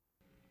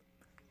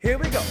Here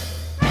we go.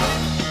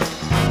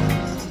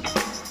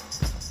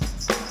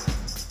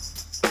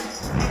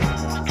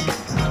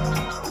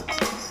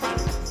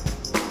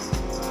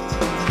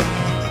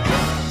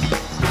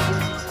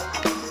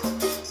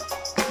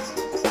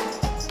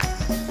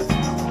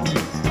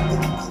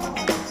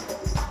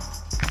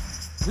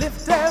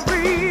 Lift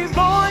every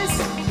voice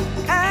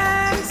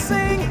and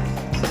sing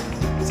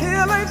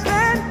till earth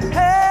and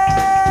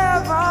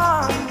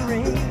heaven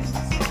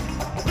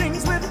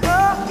rings with the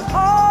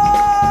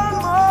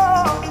harmonies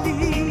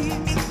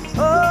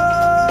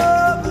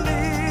of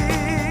liberty.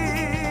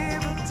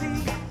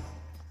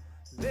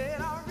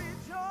 Let our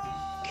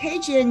rejoice.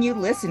 KGNU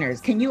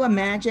listeners, can you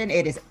imagine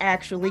it is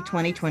actually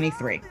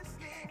 2023?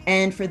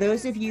 And for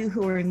those of you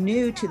who are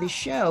new to the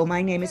show,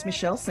 my name is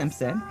Michelle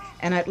Simpson,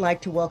 and I'd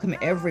like to welcome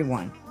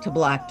everyone to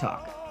Black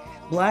Talk.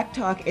 Black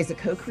Talk is a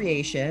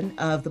co-creation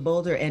of the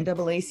Boulder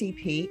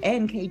NAACP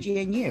and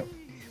KGNU.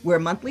 We're a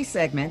monthly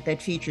segment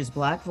that features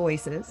Black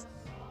voices,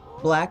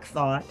 Black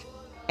thought,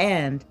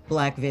 and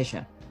Black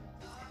vision.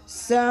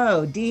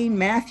 So, Dean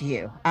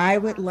Matthew, I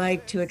would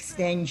like to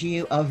extend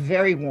you a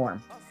very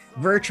warm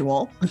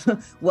virtual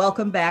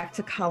welcome back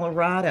to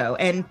Colorado.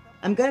 And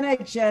I'm going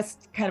to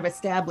just kind of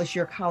establish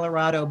your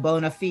Colorado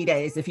bona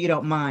fides, if you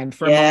don't mind,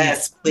 for a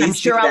moment. Please. I'm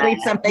sure I'll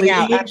leave something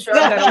out. I'm sure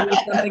I'm going to leave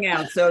something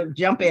out. So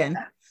jump in.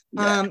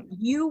 Yeah.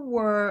 You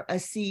were a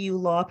CU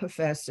law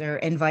professor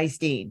and vice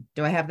dean.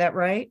 Do I have that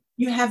right?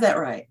 You have that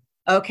right.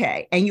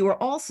 Okay. And you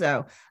were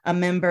also a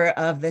member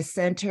of the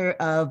Center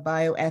of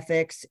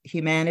Bioethics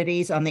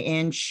Humanities on the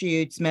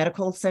Anschutz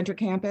Medical Center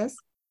campus.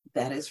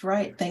 That is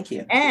right. Thank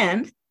you.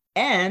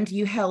 And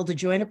you held a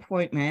joint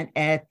appointment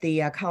at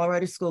the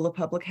Colorado School of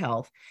Public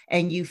Health,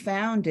 and you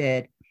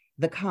founded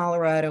the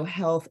Colorado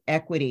Health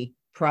Equity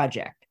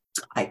Project.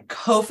 I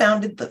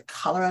co-founded the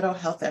Colorado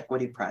Health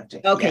Equity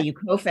Project. Okay, Yeah. You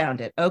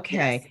co-founded.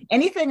 Okay. Yes.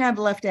 Anything I've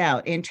left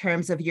out in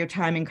terms of your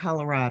time in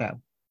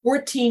Colorado?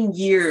 14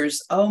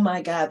 years. Oh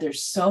my God,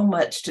 there's so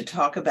much to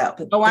talk about.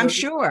 But I'm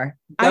sure.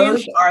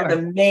 Those are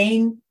the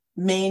main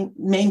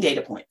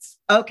data points.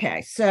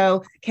 Okay,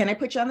 so can I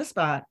put you on the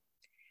spot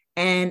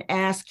and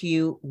ask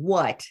you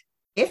what,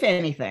 if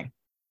anything,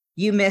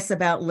 you miss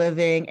about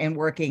living and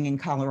working in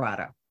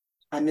Colorado?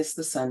 I miss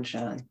the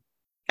sunshine.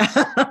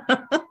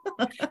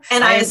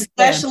 And I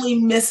especially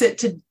miss it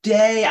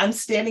today. I'm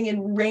standing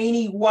in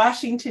rainy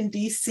Washington,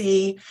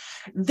 D.C.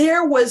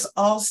 There was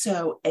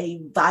also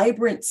a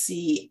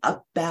vibrancy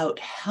about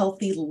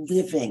healthy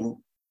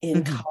living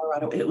in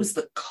Colorado. It was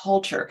the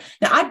culture.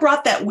 Now, I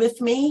brought that with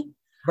me.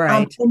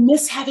 Right. I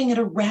miss having it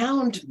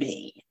around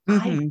me.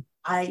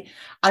 I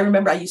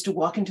remember I used to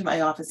walk into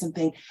my office and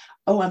think,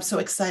 oh, I'm so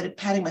excited,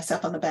 patting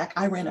myself on the back.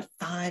 I ran a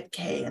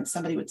 5K, and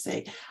somebody would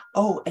say,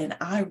 oh, and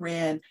I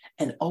ran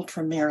an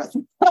ultra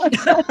marathon.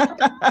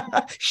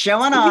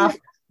 Showing off.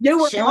 You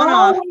were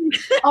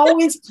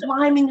always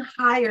climbing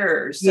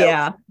higher. So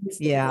yeah.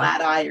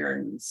 Flat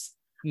irons.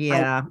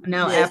 Yeah,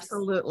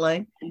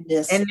 absolutely.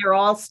 And they're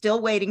all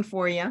still waiting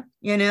for you,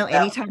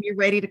 anytime you're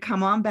ready to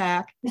come on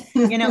back,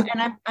 and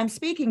I'm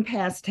speaking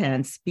past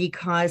tense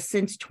because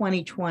since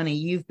 2020,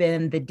 you've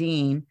been the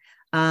dean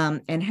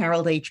and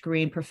Harold H.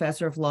 Green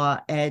Professor of Law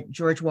at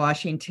George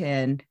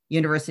Washington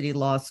University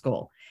Law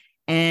School.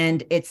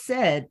 And it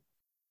said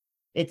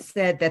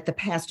that the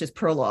past is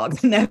prologue,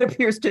 and that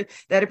appears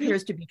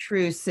to be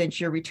true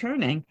since you're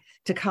returning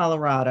to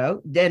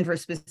Colorado, Denver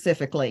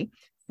specifically,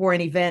 for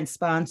an event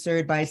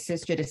sponsored by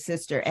Sister to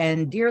Sister.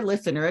 And dear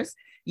listeners,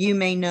 you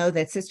may know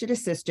that Sister to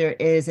Sister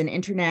is an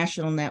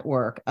international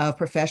network of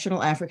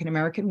professional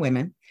African-American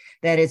women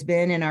that has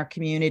been in our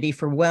community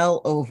for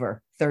well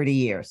over 30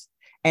 years.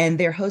 And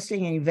they're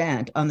hosting an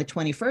event on the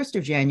 21st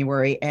of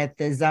January at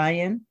the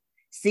Zion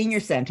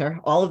Senior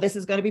Center. All of this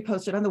is going to be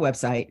posted on the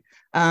website.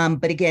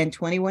 But again,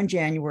 21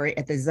 January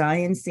at the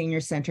Zion Senior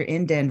Center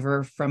in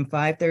Denver from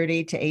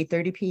 5:30 to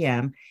 8:30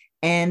 p.m.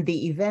 And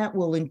the event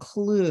will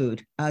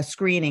include a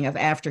screening of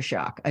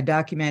Aftershock, a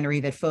documentary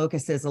that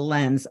focuses a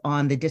lens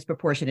on the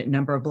disproportionate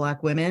number of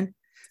Black women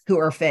who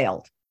are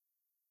failed.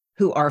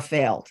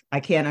 I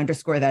can't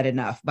underscore that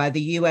enough, by the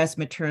U.S.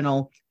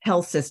 maternal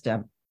health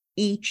system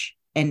each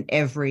and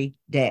every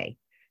day.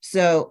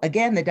 So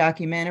again, the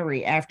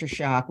documentary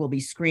Aftershock will be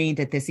screened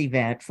at this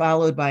event,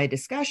 followed by a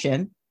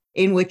discussion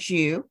in which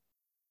you,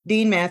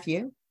 Dean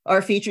Matthew, are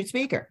a featured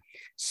speaker.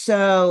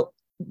 So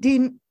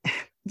Dean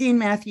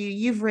Matthew,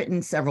 you've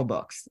written several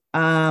books,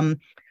 and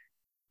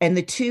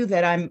the two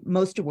that I'm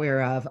most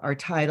aware of are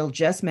titled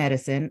Just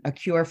Medicine, A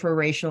Cure for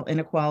Racial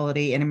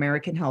Inequality in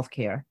American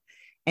Healthcare,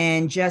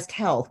 and Just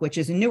Health, which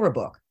is a newer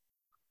book,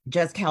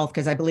 Just Health,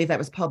 because I believe that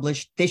was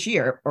published this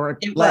year or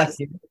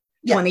last year,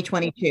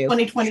 2022.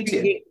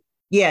 2022.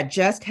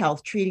 Just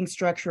Health, Treating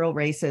Structural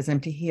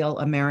Racism to Heal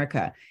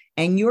America.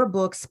 And your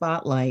book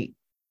spotlight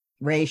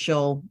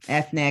racial,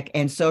 ethnic,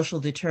 and social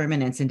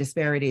determinants and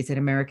disparities in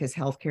America's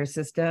healthcare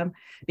system,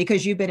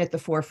 because you've been at the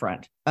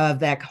forefront of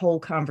that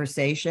whole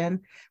conversation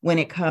when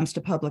it comes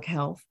to public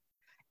health.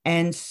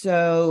 And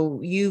so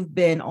you've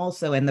been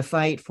also in the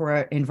fight for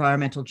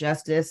environmental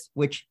justice,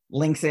 which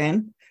links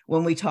in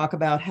when we talk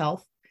about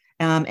health.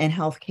 and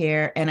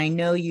healthcare. And I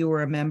know you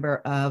were a member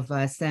of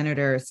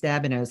Senator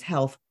Stabeno's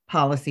health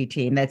policy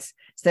team. That's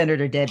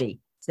Senator Debbie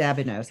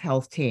Stabeno's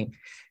health team.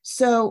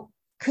 So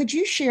could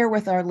you share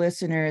with our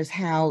listeners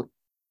how,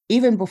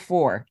 even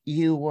before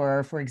you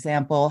were, for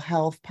example,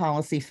 health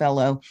policy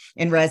fellow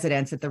in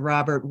residence at the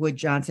Robert Wood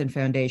Johnson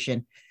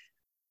Foundation,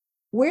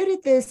 where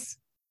did this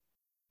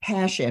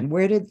passion,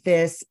 where did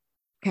this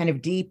kind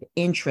of deep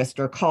interest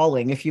or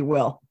calling, if you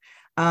will,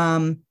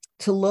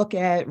 to look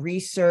at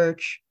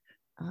research,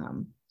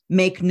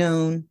 make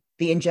known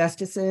the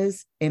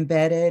injustices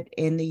embedded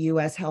in the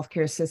U.S.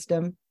 healthcare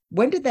system?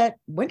 When did that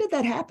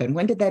happen?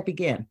 When did that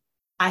begin?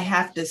 I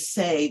have to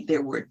say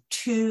there were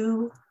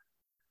two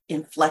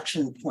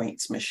inflection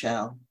points,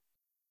 Michelle.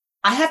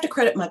 I have to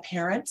credit my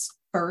parents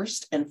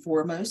first and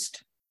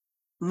foremost.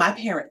 My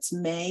parents,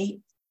 May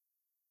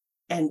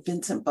and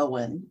Vincent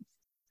Bowen,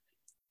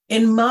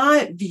 in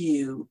my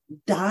view,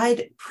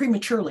 died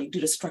prematurely due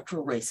to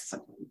structural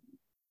racism.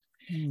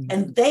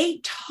 And they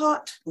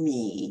taught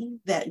me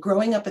that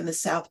growing up in the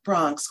South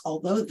Bronx,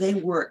 although they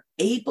were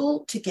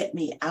able to get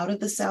me out of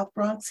the South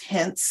Bronx,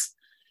 hence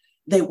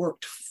they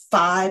worked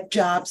 5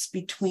 jobs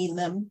between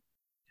them,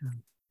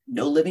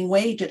 no living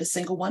wage at a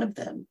single one of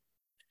them.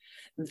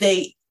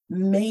 They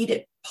made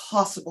it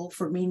possible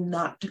for me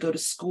not to go to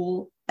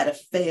school at a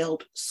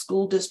failed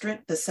school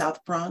district, the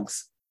South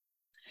Bronx.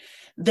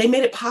 They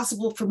made it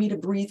possible for me to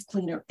breathe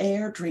cleaner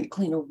air, drink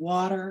cleaner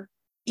water,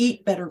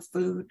 eat better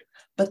food,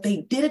 but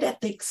they did it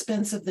at the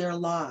expense of their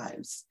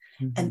lives.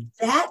 And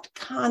that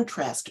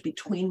contrast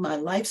between my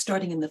life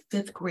starting in the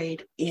 5th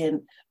grade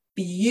in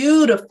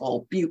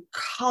beautiful,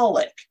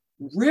 bucolic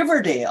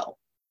Riverdale,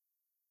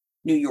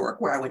 New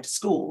York, where I went to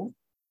school,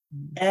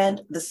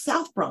 and the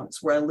South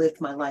Bronx, where I lived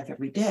my life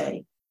every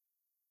day,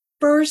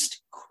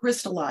 first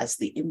crystallized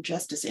the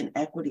injustice,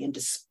 inequity, and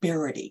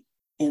disparity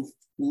in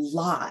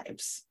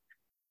lives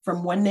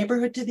from one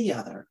neighborhood to the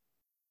other.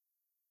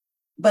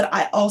 But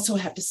I also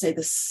have to say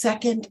the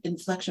second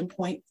inflection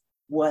point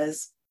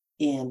was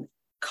in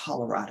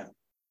Colorado.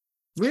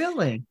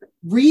 Really?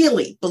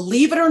 Really,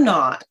 believe it or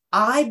not,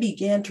 I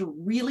began to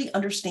really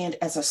understand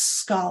as a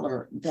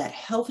scholar that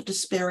health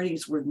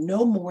disparities were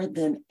no more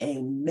than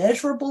a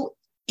measurable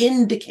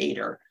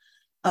indicator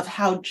of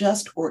how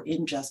just or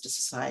unjust a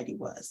society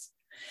was.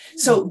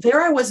 So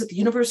there I was at the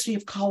University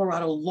of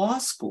Colorado Law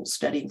School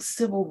studying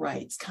civil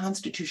rights,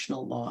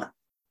 constitutional law,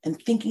 and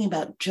thinking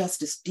about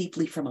justice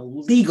deeply from a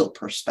legal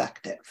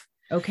perspective.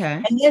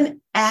 Okay. And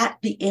then at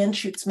the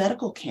Anschutz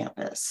Medical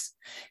Campus,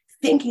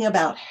 thinking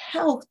about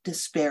health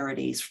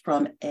disparities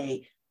from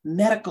a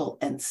medical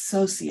and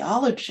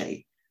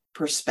sociology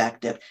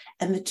perspective.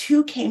 And the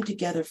two came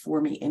together for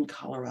me in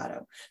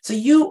Colorado. So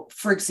you,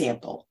 for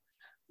example,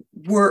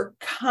 were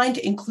kind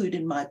to include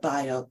in my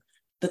bio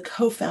the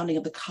co-founding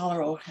of the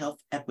Colorado Health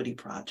Equity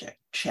Project,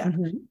 CHEP.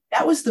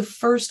 That was the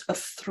first of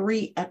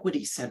 3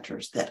 equity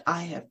centers that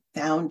I have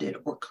founded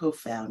or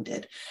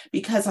co-founded,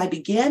 because I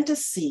began to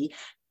see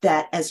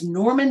that, as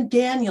Norman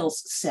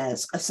Daniels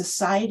says, a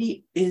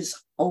society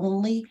is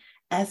only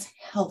as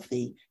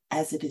healthy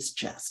as it is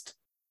just.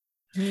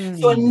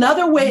 So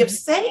another way of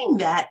saying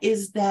that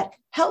is that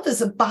health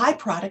is a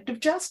byproduct of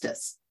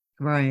justice.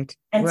 Right.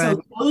 And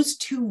so those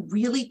two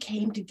really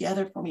came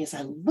together for me as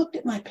I looked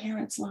at my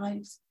parents'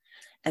 lives,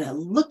 and I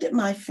looked at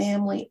my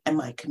family and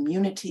my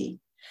community,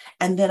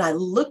 and then I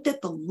looked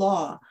at the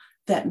law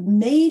that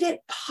made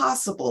it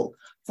possible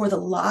for the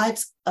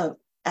lives of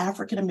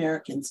African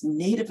Americans,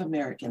 Native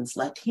Americans,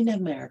 Latina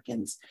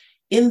Americans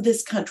in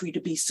this country to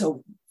be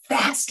so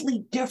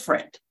vastly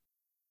different.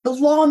 The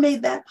law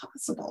made that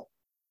possible.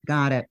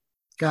 Got it.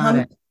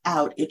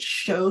 It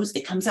shows,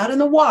 it comes out in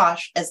the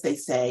wash, as they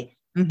say,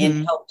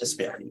 in health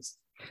disparities.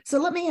 So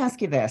let me ask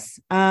you this.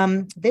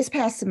 This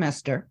past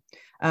semester,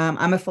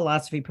 I'm a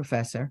philosophy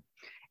professor,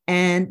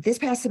 and this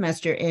past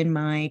semester in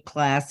my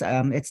class,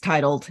 it's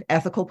titled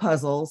Ethical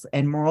Puzzles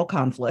and Moral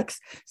Conflicts.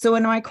 So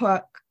in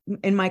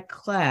my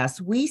class,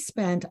 we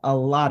spent a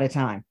lot of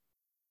time,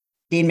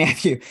 Dean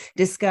Matthew,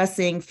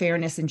 discussing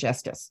fairness and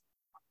justice,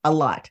 a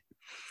lot.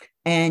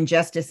 And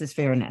justice is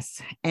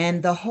fairness.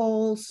 And the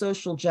whole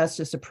social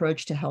justice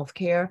approach to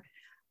healthcare,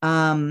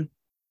 and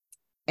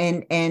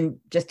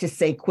just to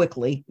say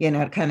quickly,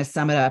 to kind of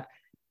sum it up,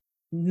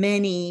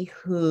 many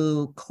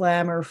who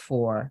clamor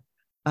for,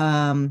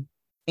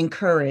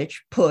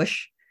 encourage,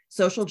 push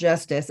social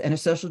justice and a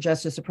social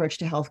justice approach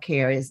to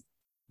healthcare is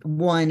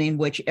one in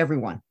which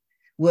everyone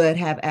would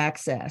have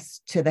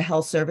access to the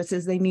health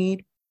services they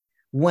need,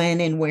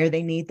 when and where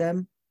they need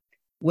them,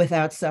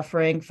 without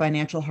suffering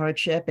financial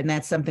hardship. And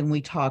that's something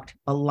we talked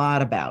a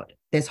lot about.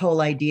 This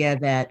whole idea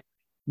that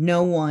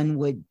no one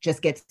would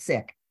just get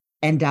sick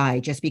and die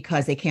just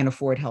because they can't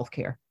afford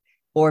healthcare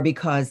or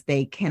because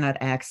they cannot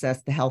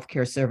access the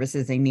healthcare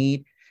services they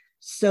need.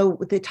 So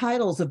the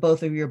titles of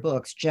both of your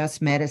books,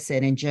 Just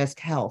Medicine and Just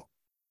Health,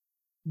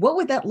 what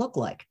would that look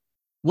like?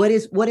 What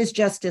does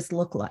justice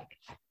look like?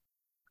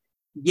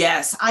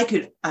 Yes, I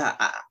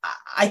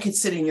could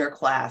sit in your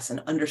class and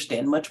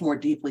understand much more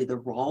deeply the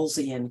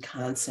Rawlsian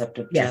concept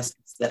of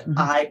justice that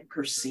I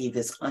perceive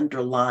as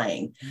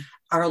underlying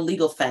our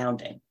legal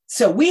founding.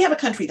 So we have a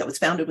country that was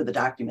founded with a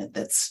document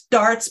that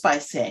starts by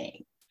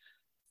saying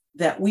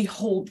that we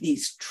hold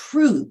these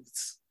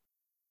truths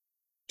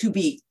to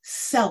be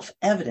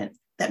self-evident.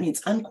 That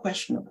means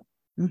unquestionable,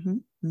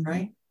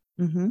 right?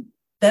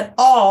 That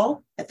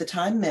all, at the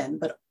time men,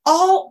 but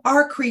all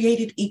are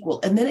created equal.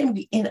 And then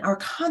in our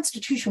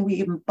Constitution, we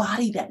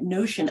embody that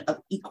notion of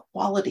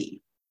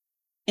equality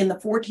in the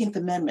 14th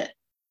Amendment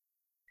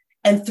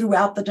and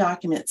throughout the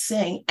document,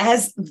 saying,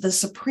 as the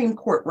Supreme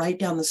Court right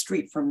down the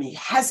street from me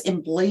has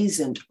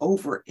emblazoned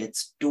over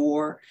its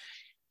door,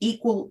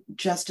 equal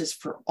justice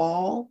for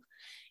all.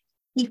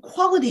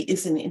 Equality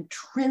is an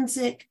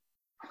intrinsic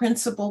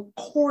principle,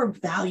 core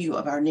value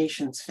of our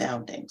nation's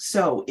founding.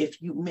 So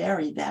if you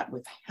marry that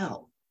with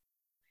health,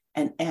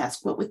 and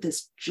ask, what would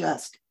this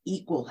just,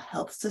 equal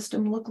health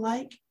system look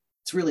like?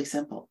 It's really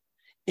simple.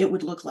 It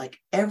would look like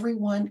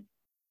everyone,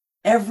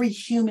 every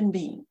human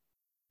being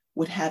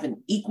would have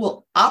an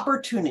equal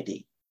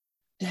opportunity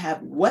to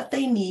have what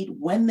they need,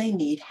 when they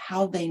need,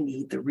 how they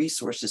need the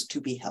resources to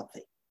be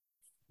healthy.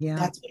 Yeah.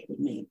 That's what it would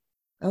mean.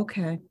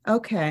 Okay.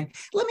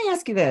 Let me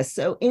ask you this.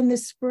 So in the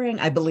spring,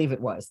 I believe it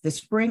was the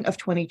spring of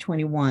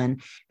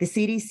 2021, the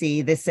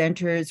CDC, the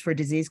Centers for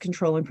Disease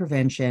Control and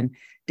Prevention,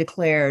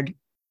 declared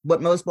what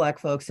most Black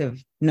folks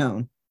have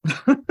known,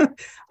 that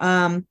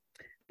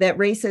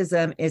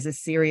racism is a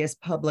serious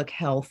public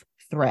health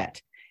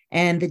threat.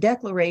 And the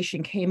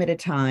declaration came at a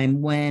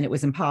time when it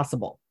was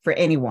impossible for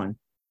anyone,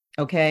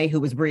 who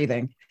was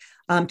breathing,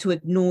 to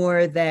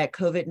ignore that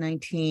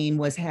COVID-19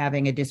 was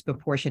having a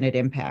disproportionate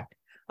impact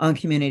on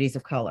communities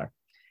of color.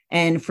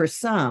 And for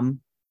some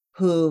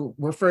who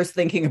were first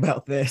thinking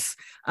about this,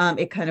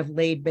 it kind of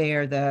laid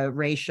bare the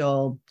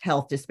racial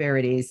health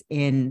disparities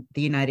in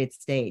the United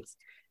States.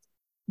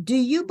 Do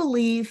you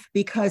believe,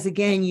 because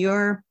again,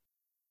 you're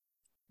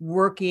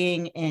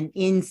working and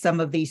in some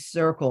of these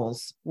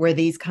circles where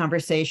these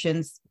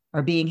conversations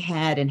are being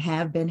had and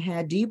have been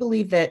had, do you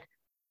believe that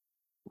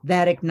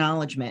that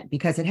acknowledgement,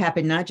 because it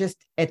happened not just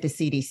at the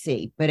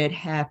CDC, but it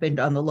happened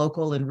on the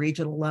local and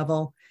regional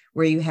level,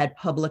 where you had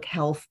public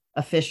health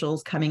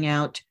officials coming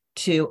out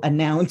to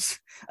announce,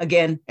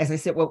 again, as I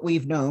said, what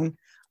we've known,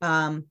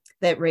 that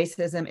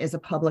racism is a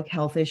public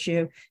health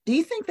issue? Do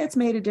you think that's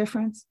made a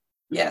difference?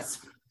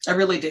 Yes, I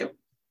really do.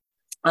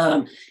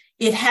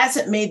 It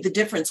hasn't made the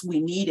difference we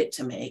need it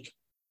to make,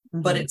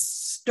 but it's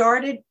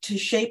started to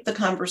shape the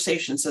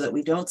conversation so that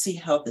we don't see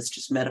health as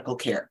just medical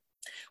care.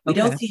 We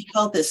don't see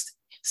health as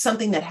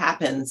something that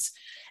happens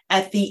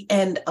at the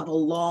end of a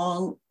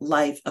long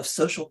life of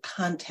social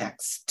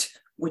context,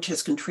 which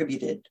has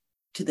contributed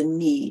to the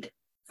need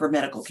for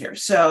medical care.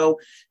 So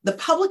the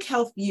public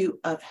health view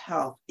of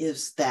health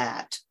is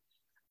that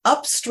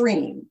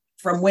upstream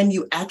from when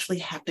you actually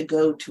have to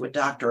go to a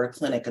doctor, a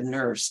clinic, a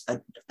nurse,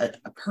 a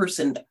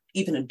person,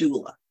 even a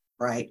doula,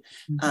 right,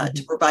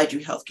 to provide you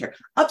healthcare.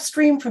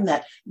 Upstream from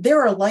that,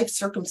 there are life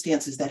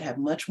circumstances that have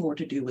much more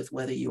to do with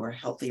whether you are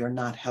healthy or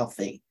not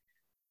healthy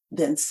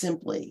than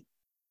simply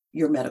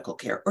your medical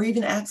care or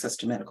even access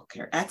to medical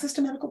care. Access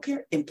to medical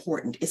care,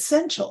 important,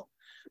 essential,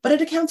 but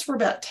it accounts for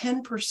about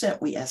 10%,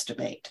 we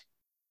estimate,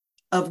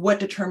 of what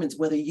determines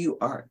whether you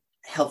are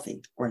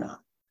healthy or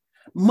not.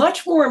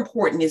 Much more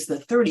important is the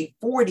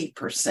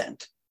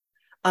 30-40%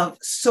 of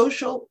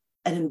social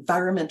and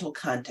environmental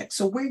context.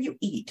 So where you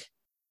eat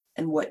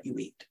and what you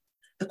eat,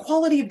 the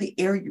quality of the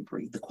air you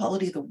breathe, the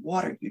quality of the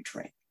water you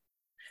drink,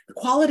 the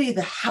quality of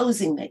the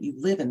housing that you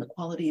live in, the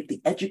quality of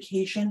the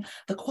education,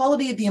 the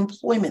quality of the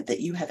employment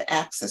that you have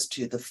access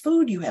to, the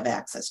food you have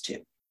access to,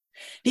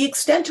 the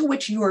extent to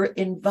which your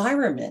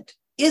environment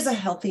is a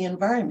healthy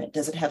environment.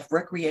 Does it have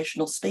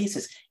recreational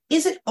spaces?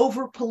 Is it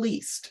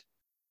over-policed?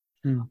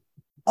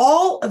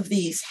 All of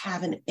these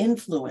have an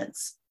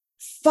influence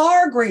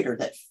far greater,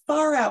 that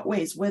far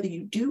outweighs whether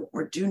you do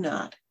or do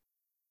not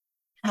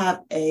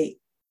have a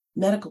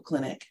medical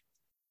clinic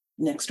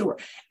next door.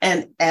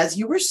 And as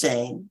you were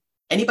saying,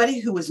 anybody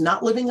who was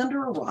not living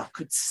under a rock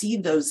could see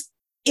those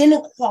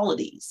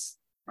inequalities,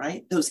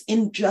 right? Those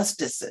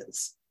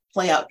injustices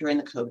play out during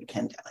the COVID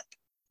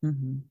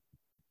pandemic.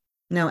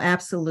 No,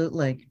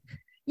 absolutely.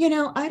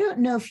 I don't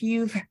know if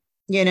you've,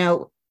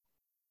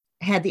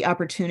 had the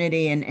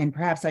opportunity, and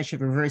perhaps I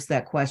should reverse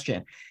that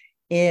question.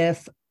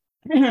 If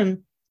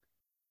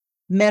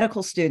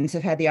medical students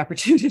have had the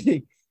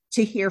opportunity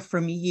to hear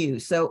from you.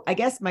 So I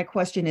guess my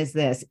question is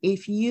this: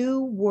 if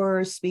you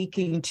were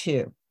speaking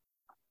to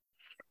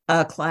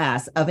a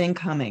class of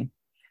incoming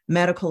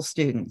medical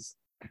students,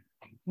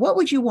 what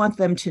would you want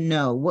them to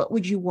know? What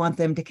would you want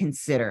them to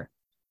consider?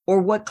 Or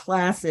what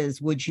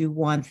classes would you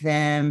want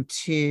them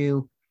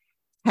to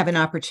have an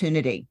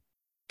opportunity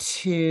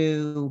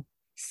to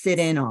sit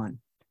in on?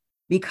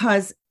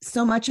 Because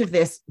so much of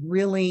this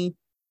really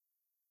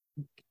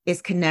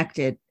is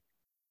connected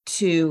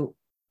to,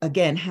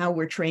 again, how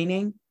we're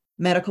training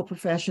medical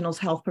professionals,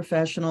 health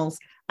professionals.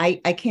 I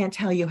can't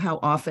tell you how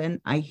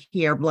often I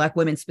hear Black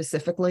women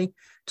specifically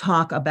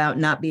talk about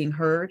not being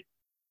heard,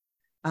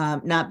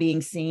 not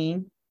being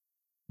seen,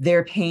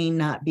 their pain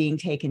not being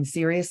taken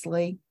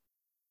seriously.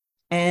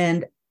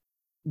 And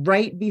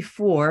right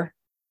before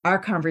our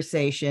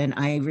conversation,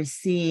 I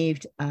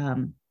received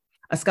a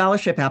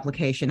scholarship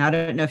application. I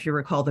don't know if you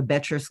recall the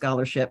Betcher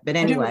Scholarship, but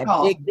anyway,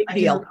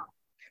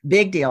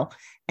 big deal.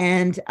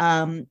 And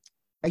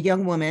a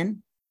young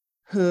woman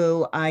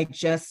who I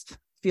just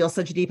feel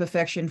such deep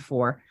affection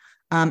for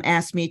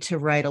asked me to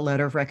write a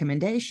letter of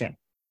recommendation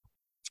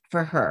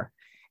for her.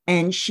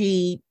 And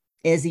she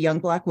is a young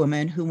Black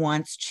woman who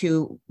wants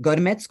to go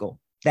to med school.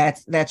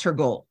 That's her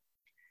goal.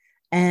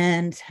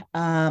 And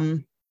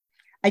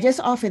I just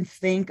often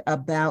think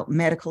about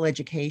medical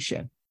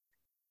education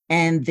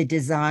and the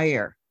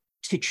desire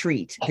to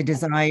treat, the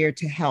desire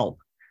to help.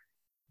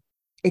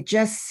 It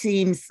just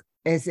seems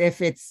as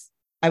if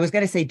I was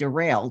going to say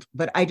derailed,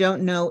 but I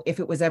don't know if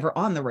it was ever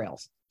on the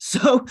rails.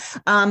 So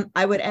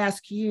I would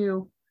ask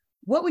you,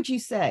 what would you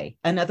say?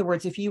 In other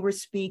words, if you were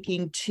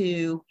speaking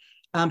to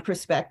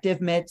prospective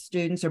med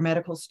students or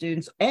medical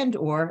students, and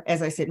or,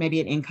 as I said,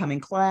 maybe an incoming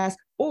class,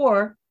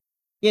 or,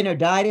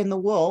 dyed in the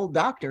wool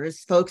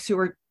doctors, folks who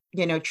are,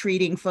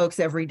 treating folks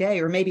every day,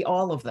 or maybe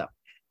all of them,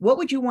 what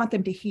would you want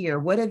them to hear?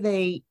 What do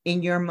they,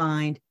 in your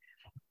mind,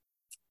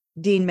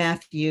 Dean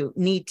Matthew,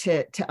 need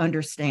to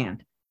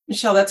understand?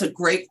 Michelle, that's a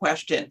great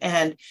question.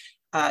 And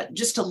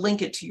just to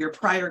link it to your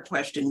prior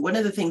question, one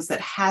of the things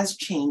that has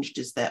changed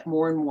is that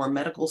more and more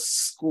medical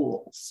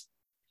schools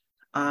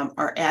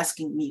are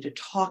asking me to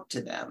talk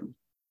to them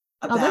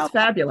about. Oh, that's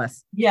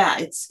fabulous. Yeah,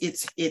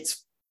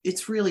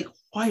 it's really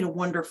quite a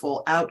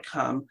wonderful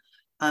outcome.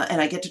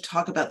 And I get to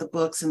talk about the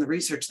books and the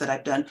research that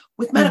I've done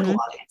with medical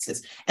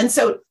audiences. And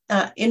so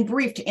in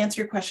brief, to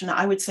answer your question,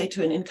 I would say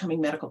to an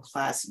incoming medical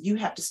class, you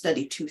have to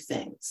study two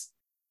things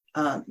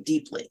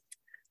deeply.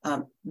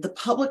 The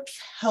public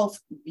health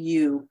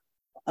view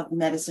of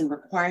medicine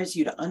requires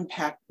you to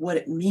unpack what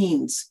it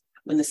means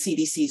when the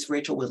CDC's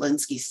Rachel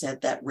Walensky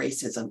said that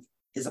racism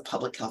is a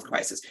public health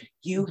crisis.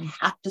 You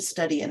have to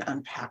study and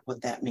unpack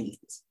what that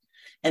means.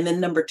 And then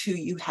number two,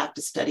 you have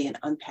to study and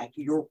unpack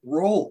your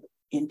role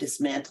in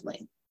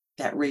dismantling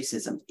that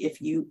racism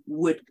if you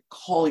would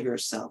call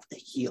yourself a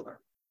healer,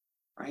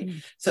 right?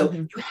 So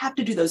you have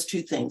to do those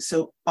two things.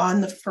 So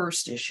on the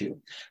first issue,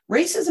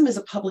 racism is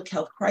a public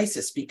health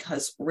crisis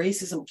because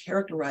racism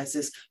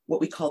characterizes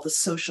what we call the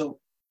social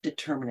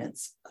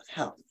determinants of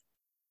health.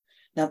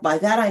 Now, by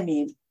that, I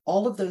mean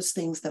all of those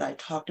things that I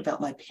talked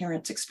about my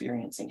parents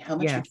experiencing, how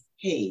much you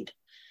paid,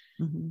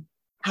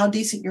 how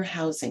decent your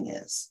housing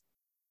is,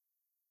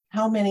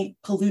 how many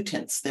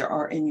pollutants there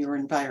are in your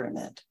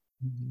environment,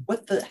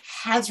 what the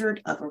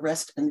hazard of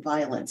arrest and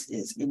violence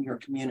is in your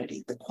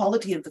community, the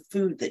quality of the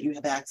food that you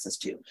have access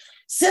to.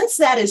 Since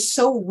that is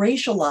so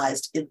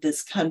racialized in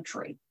this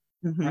country,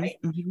 right?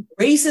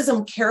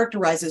 Racism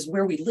characterizes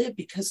where we live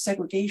because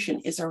segregation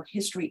is our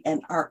history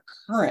and our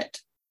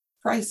current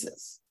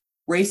crisis.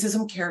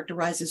 Racism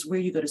characterizes where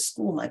you go to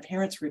school. My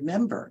parents,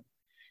 remember,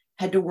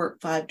 had to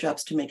work 5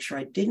 jobs to make sure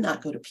I did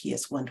not go to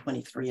PS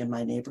 123 in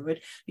my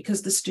neighborhood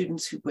because the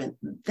students who went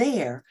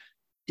there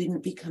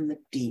didn't become the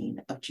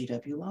dean of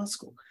GW Law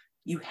School.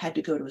 You had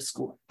to go to a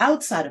school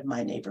outside of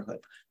my neighborhood,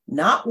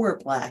 not where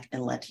Black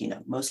and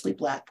Latino, mostly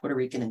Black, Puerto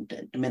Rican,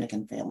 and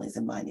Dominican families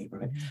in my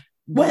neighborhood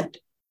went,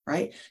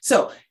 right?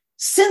 So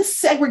since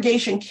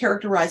segregation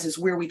characterizes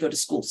where we go to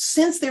school,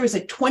 since there is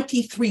a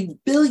 $23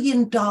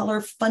 billion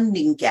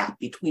funding gap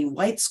between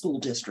white school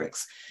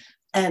districts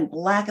and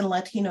Black and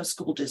Latino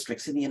school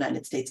districts in the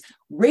United States,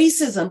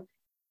 racism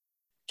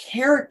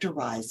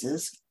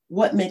characterizes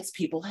what makes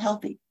people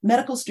healthy.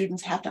 Medical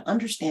students have to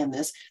understand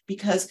this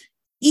because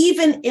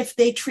even if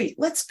they treat,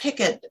 let's pick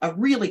a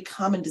really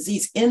common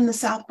disease in the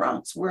South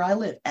Bronx where I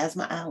live,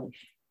 Asthma Alley,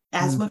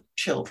 asthma for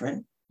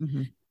children.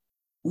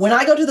 When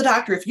I go to the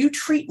doctor, if you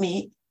treat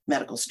me,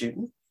 medical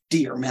student,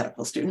 dear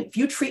medical student, if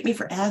you treat me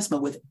for asthma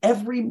with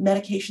every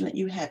medication that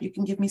you have, you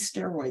can give me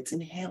steroids,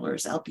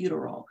 inhalers,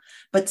 albuterol,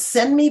 but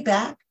send me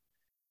back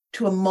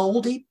to a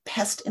moldy,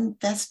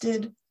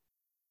 pest-infested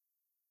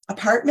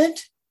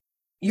apartment,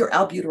 your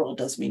albuterol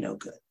does me no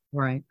good.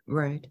 Right.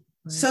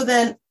 So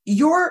then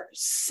your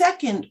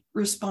second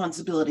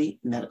responsibility,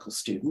 medical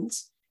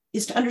students,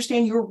 is to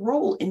understand your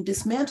role in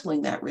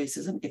dismantling that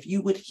racism if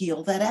you would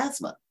heal that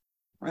asthma,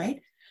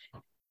 right?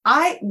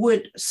 I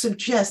would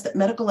suggest that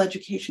medical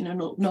education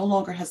no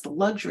longer has the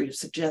luxury of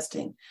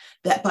suggesting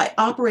that by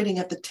operating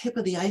at the tip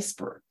of the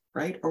iceberg,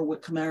 right, or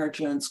what Kamara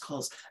Jones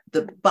calls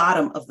the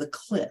bottom of the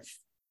cliff,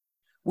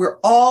 where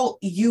all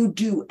you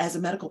do as a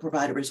medical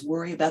provider is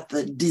worry about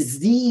the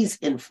disease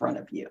in front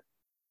of you,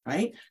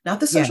 right? Not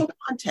the social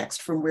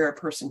context from where a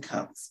person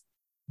comes,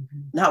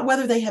 not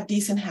whether they have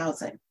decent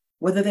housing,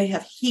 whether they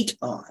have heat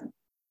on,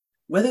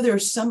 whether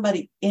there's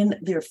somebody in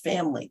their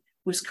family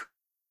who's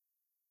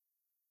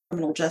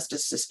criminal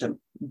justice system,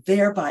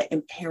 thereby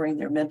impairing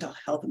their mental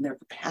health and their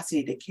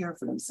capacity to care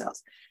for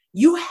themselves.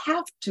 You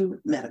have to,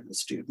 medical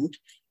student,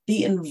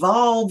 be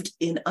involved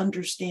in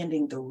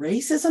understanding the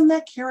racism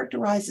that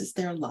characterizes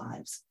their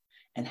lives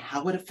and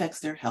how it affects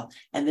their health.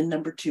 And then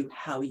number two,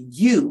 how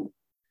you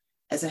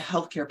as a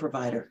healthcare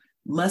provider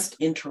must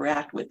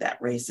interact with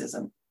that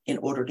racism in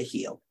order to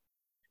heal.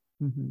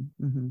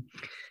 Mm-hmm, mm-hmm.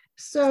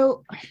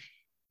 So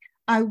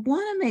I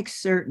want to make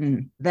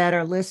certain that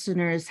our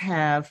listeners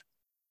have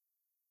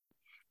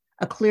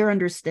a clear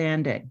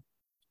understanding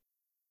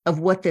of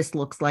what this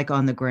looks like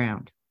on the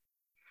ground.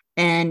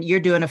 And you're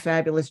doing a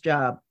fabulous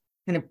job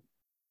kind of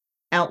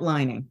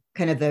outlining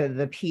kind of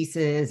the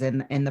pieces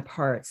and the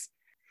parts.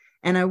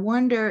 And I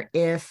wonder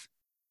if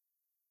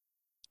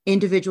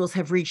individuals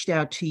have reached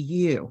out to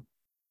you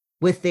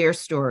with their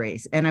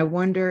stories. And I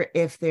wonder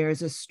if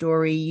there's a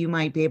story you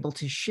might be able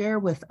to share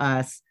with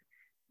us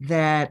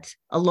that,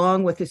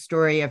 along with the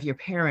story of your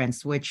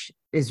parents, which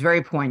is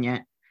very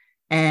poignant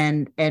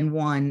and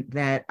one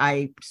that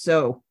I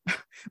so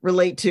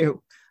relate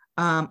to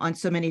on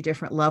so many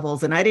different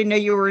levels. And I didn't know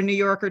you were a New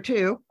Yorker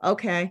too.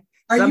 Okay.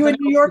 Are you a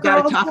New Yorker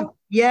also?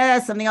 Yeah,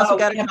 something else we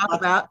got to talk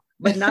about,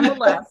 but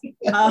nonetheless.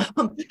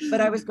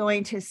 But I was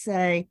going to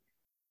say,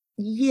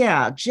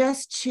 yeah,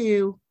 just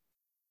to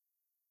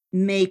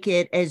make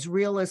it as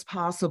real as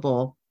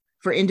possible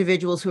for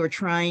individuals who are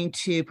trying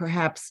to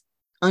perhaps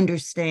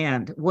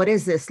understand, what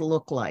does this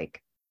look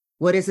like?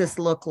 What does this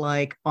look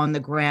like on the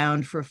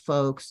ground for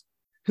folks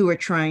who are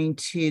trying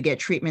to get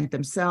treatment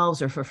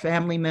themselves, or for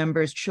family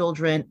members,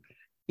 children,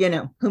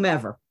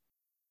 whomever?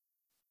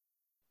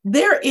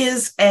 There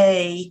is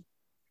a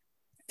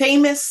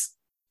famous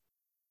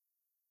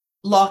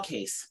law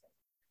case.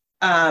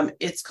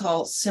 It's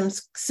called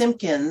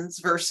Simpkins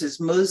versus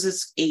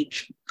Moses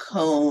H.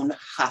 Cone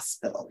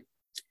Hospital.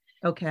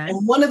 Okay.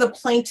 And one of the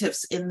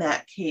plaintiffs in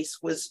that case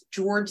was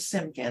George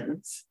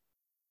Simpkins,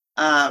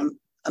 a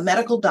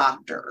medical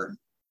doctor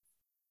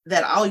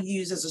that I'll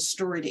use as a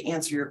story to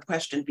answer your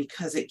question,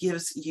 because it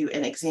gives you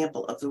an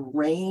example of the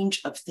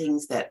range of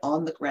things that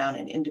on the ground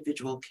an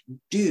individual can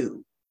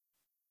do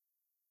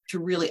to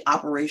really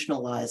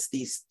operationalize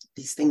these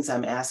things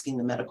I'm asking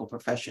the medical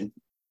profession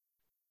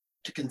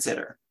to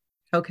consider.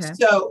 Okay.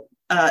 So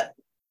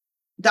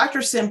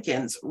Dr.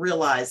 Simpkins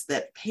realized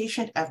that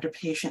patient after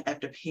patient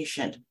after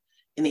patient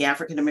in the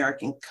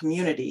African-American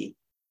community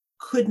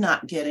could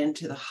not get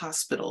into the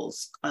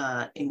hospitals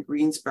in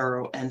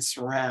Greensboro and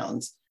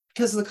surrounds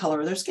because of the color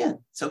of their skin.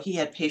 So he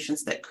had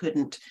patients that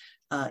couldn't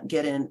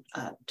get in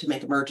to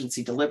make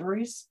emergency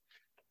deliveries,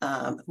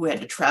 who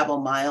had to travel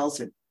miles,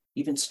 or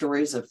even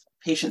stories of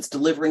patients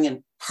delivering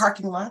in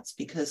parking lots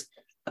because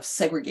of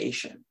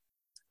segregation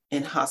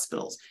in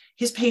hospitals.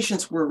 His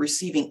patients were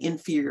receiving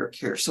inferior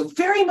care. So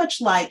very much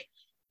like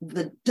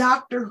the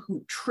doctor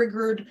who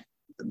triggered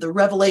the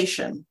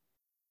revelation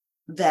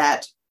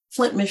that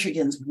Flint,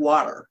 Michigan's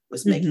water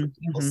was making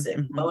people sick,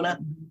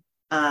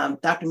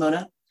 Dr.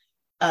 Mona.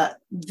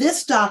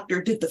 This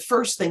doctor did the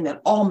first thing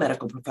that all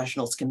medical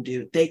professionals can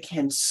do. They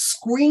can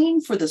screen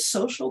for the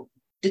social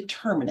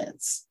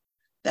determinants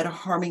that are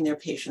harming their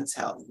patient's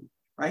health,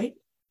 right?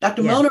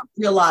 Dr. Mona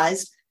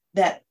realized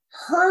that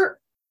her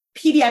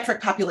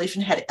pediatric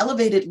population had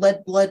elevated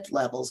lead blood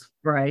levels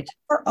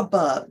far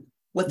above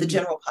what the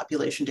general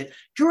population did.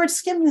 George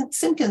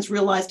Simpkins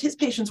realized his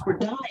patients were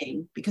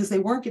dying because they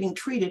weren't getting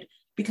treated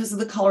because of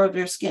the color of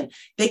their skin.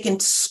 They can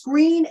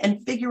screen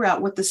and figure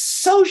out what the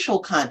social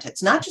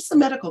context, not just the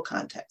medical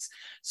context.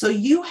 So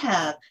you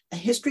have a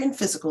history and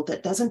physical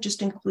that doesn't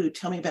just include,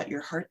 tell me about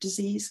your heart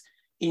disease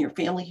in your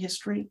family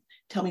history,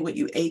 tell me what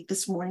you ate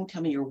this morning,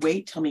 tell me your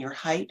weight, tell me your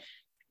height.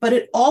 But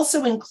it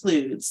also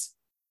includes,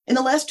 in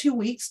the last 2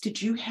 weeks, did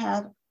you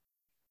have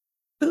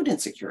food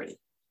insecurity?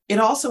 It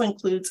also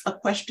includes a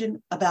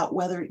question about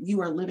whether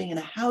you are living in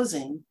a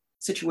housing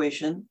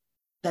situation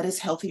that is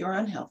healthy or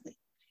unhealthy.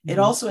 It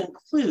also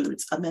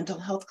includes a mental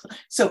health.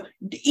 So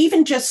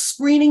even just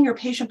screening your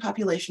patient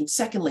population.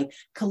 Secondly,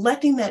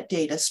 collecting that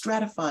data,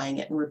 stratifying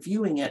it, and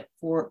reviewing it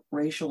for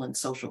racial and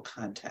social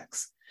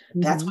contexts.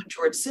 That's what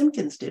George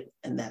Simpkins did.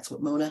 And that's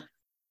what Mona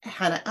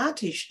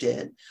Hanna-Attis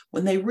did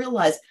when they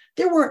realized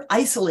there weren't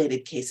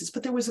isolated cases,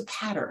 but there was a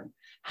pattern.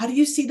 How do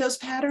you see those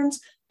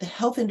patterns? The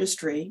health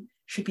industry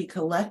should be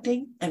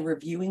collecting and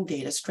reviewing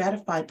data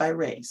stratified by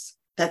race.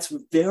 That's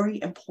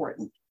very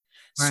important.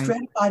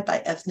 Stratified by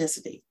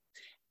ethnicity.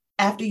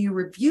 After you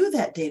review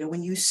that data,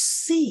 when you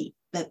see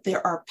that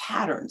there are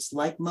patterns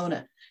like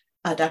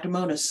Dr.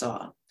 Mona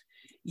saw,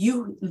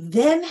 you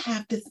then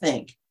have to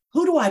think,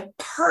 who do I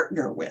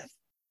partner with,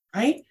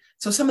 right?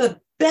 So some of the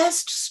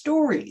best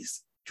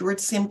stories, George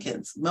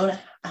Simpkins,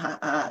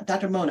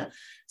 Dr. Mona,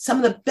 some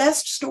of the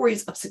best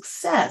stories of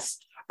success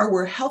are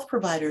where health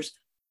providers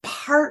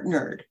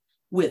partnered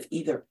with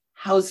either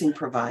housing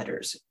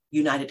providers,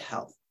 United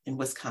Health in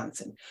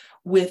Wisconsin,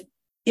 with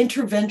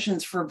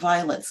interventions for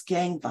violence,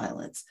 gang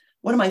violence.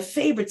 One of my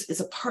favorites is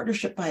a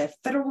partnership by a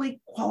federally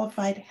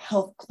qualified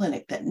health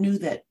clinic that knew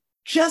that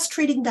Just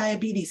treating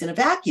diabetes in a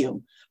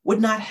vacuum would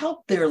not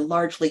help their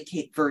largely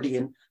Cape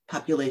Verdean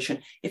population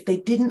if they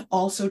didn't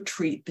also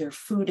treat their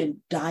food and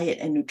diet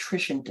and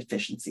nutrition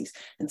deficiencies.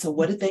 And so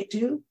what did they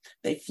do?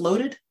 They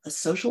floated a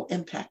social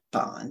impact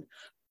bond,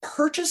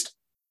 purchased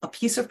a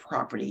piece of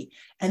property,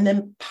 and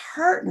then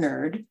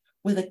partnered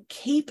with a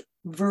Cape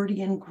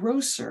Verdean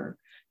grocer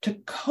to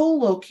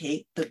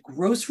co-locate the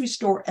grocery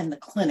store and the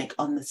clinic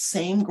on the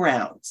same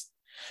grounds.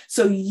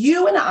 So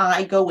you and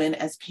I go in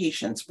as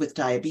patients with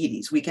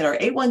diabetes. We get our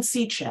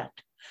A1C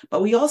checked,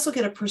 but we also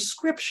get a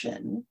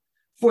prescription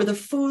for the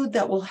food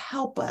that will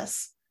help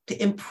us to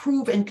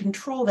improve and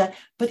control that.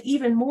 But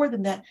even more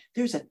than that,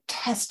 there's a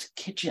test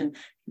kitchen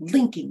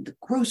linking the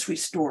grocery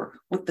store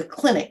with the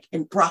clinic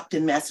in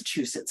Brockton,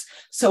 Massachusetts.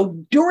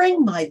 So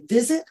during my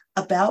visit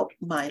about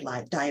my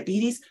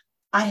diabetes,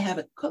 I have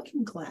a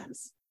cooking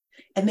class,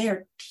 and they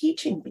are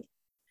teaching me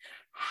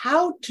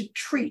how to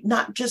treat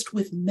not just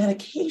with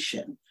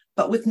medication,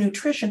 but with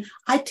nutrition.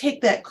 I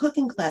take that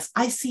cooking class.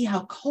 I see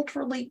how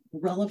culturally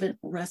relevant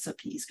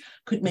recipes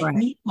could make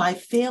me, my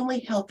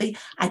family healthy.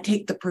 I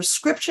take the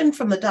prescription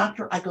from the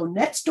doctor. I go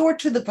next door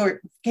to the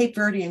Cape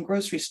Verdean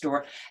grocery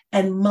store,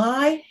 and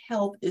my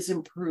health is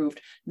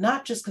improved,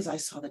 not just because I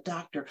saw the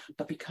doctor,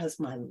 but because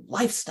my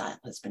lifestyle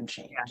has been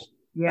changed.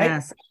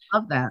 Yes, right? I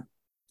love that.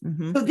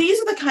 Mm-hmm. So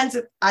these are the kinds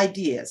of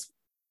ideas.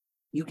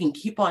 You can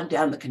keep on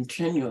down the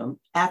continuum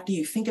after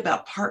you think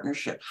about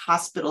partnership,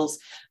 hospitals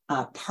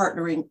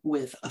partnering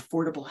with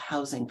affordable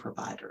housing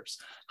providers,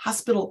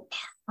 hospital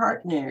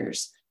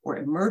partners or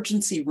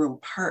emergency room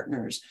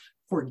partners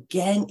for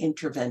gang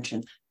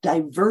intervention,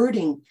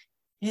 diverting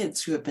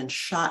kids who have been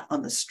shot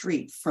on the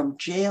street from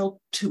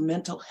jail to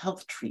mental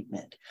health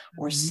treatment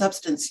or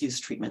substance use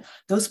treatment.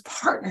 Those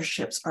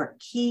partnerships are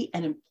key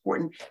and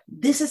important.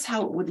 This is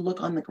how it would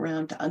look on the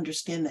ground to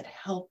understand that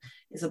health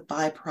is a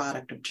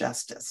byproduct of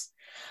justice.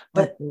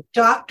 But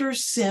Dr.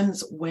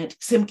 Simpkins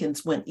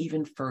went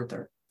even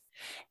further.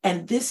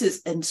 And this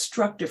is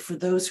instructive for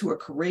those who are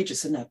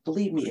courageous enough.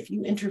 Believe me, if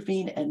you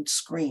intervene and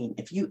screen,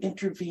 if you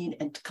intervene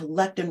and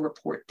collect and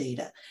report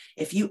data,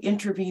 if you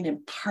intervene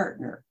and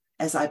partner,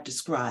 as I've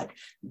described,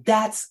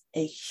 that's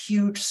a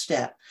huge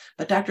step.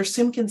 But Dr.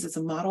 Simpkins is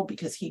a model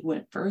because he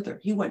went further.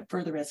 He went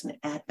further as an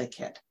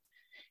advocate.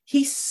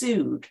 He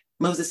sued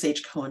Moses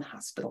H. Cohen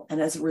Hospital.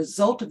 And as a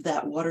result of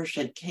that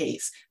watershed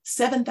case,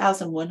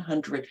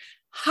 7,100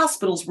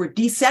 hospitals were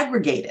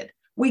desegregated.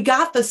 We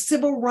got the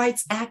Civil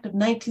Rights Act of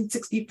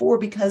 1964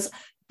 because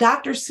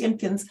Dr.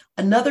 Simpkins,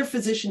 another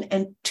physician,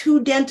 and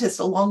 2 dentists,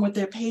 along with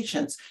their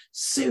patients,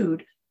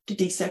 sued to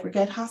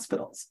desegregate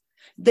hospitals.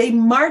 They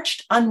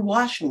marched on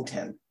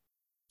Washington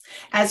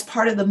as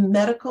part of the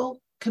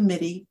Medical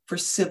Committee for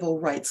Civil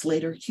Rights,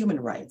 later Human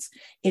Rights,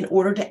 in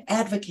order to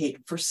advocate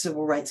for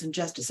civil rights and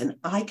justice. And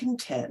I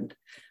contend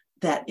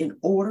that in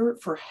order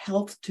for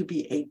health to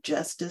be a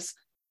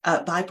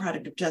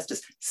byproduct of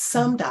justice,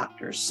 some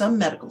doctors, some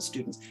medical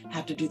students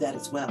have to do that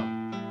as well.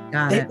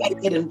 They've got to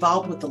get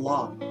involved with the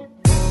law.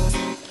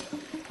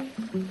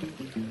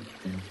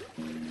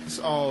 It's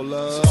all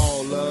love. It's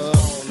all love. It's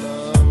all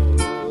love.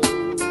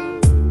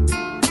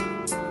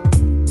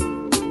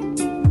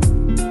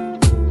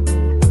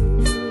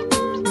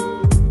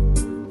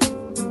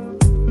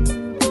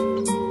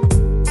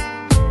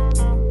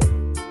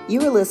 You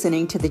are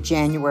listening to the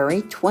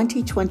January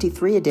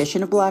 2023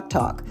 edition of Black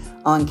Talk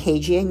on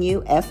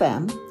KGNU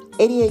FM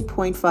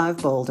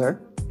 88.5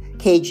 Boulder,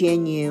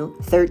 KGNU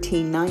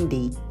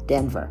 1390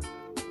 Denver.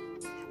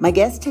 My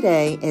guest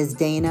today is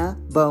Dana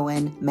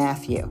Bowen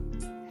Matthew,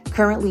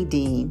 currently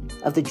Dean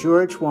of the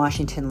George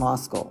Washington Law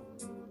School.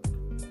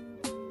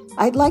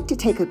 I'd like to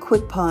take a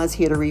quick pause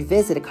here to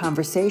revisit a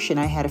conversation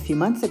I had a few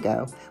months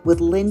ago with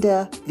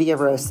Linda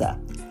Villarosa.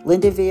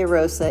 Linda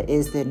Villarosa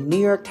is the New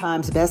York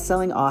Times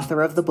bestselling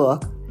author of the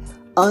book,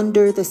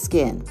 Under the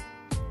Skin,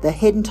 The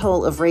Hidden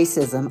Toll of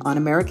Racism on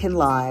American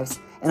Lives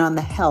and on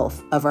the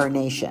Health of Our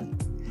Nation.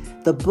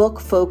 The book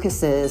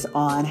focuses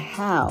on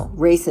how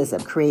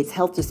racism creates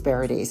health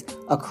disparities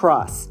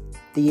across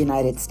the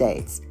United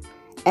States.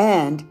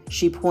 And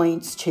she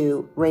points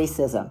to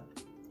racism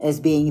as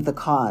being the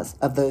cause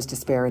of those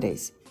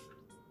disparities.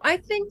 I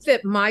think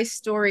that my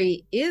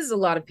story is a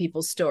lot of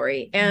people's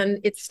story. And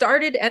it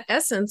started at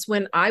Essence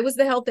when I was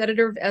the health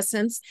editor of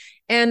Essence.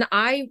 And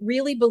I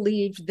really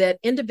believed that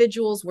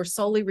individuals were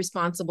solely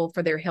responsible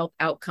for their health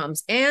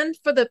outcomes and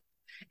for the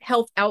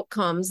health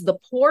outcomes, the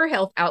poor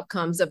health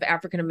outcomes of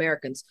African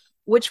Americans,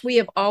 which we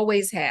have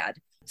always had,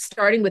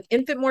 starting with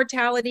infant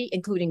mortality,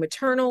 including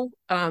maternal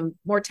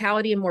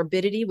mortality and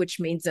morbidity, which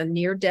means a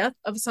near death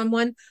of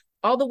someone,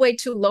 all the way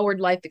to lowered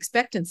life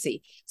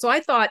expectancy. So I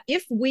thought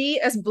if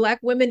we as Black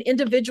women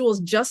individuals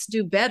just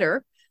do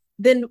better,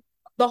 then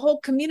the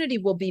whole community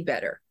will be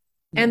better.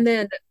 Yeah. And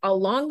then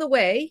along the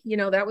way,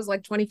 that was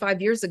like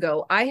 25 years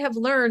ago, I have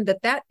learned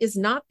that that is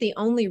not the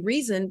only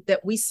reason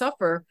that we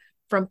suffer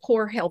from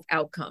poor health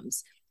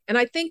outcomes. And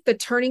I think the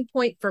turning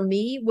point for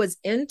me was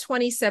in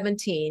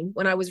 2017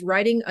 when I was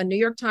writing a New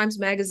York Times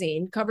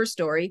Magazine cover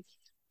story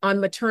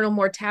on maternal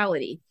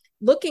mortality.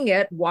 looking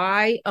at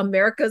why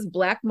America's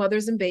Black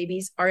mothers and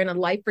babies are in a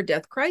life or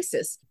death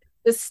crisis.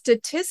 The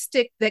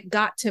statistic that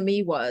got to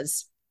me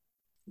was,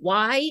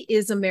 why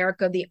is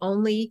America the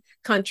only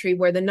country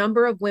where the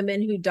number of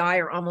women who die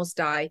or almost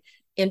die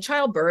in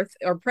childbirth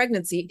or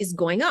pregnancy is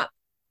going up?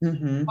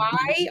 Mm-hmm.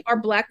 Why are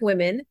Black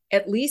women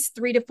at least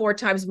 3 to 4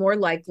 times more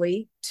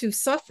likely to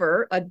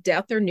suffer a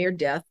death or near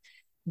death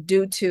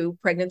due to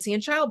pregnancy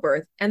and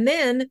childbirth? And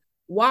then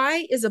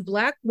why is a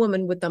Black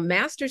woman with a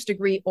master's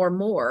degree or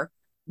more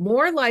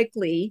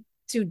likely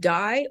to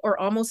die or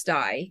almost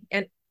die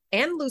and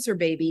lose her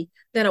baby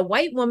than a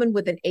white woman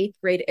with an 8th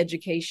grade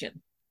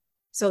education?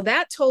 So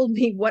that told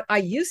me what I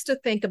used to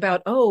think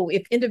about, oh,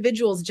 if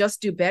individuals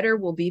just do better,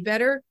 we'll be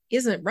better,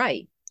 isn't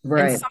right.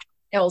 Right. And something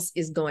else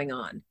is going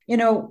on. You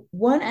know,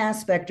 one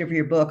aspect of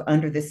your book,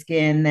 Under the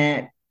Skin,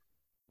 that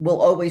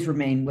will always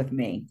remain with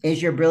me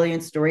is your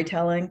brilliant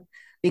storytelling.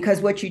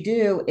 Because what you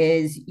do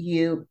is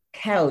you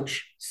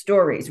couch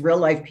stories, real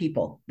life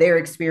people, their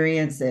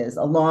experiences,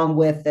 along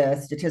with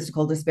the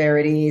statistical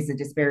disparities, the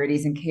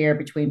disparities in care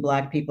between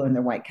Black people and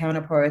their white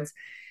counterparts.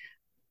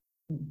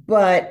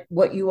 But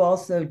what you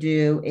also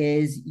do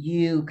is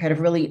you kind of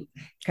really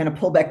kind of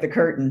pull back the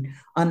curtain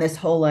on this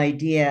whole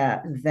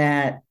idea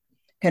that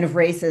kind of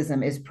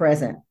racism is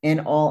present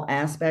in all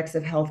aspects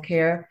of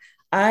healthcare.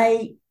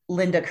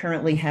 Linda,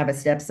 currently have a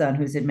stepson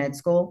who's in med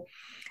school,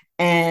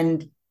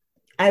 and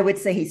I would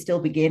say he's still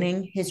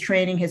beginning his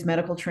training, his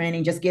medical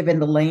training, just given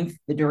the length,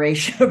 the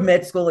duration of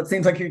med school. It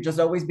seems like you're just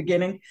always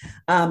beginning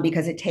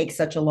because it takes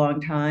such a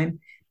long time.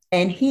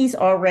 And he's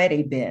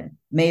already been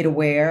made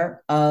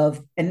aware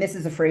of, and this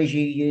is a phrase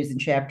you use in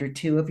chapter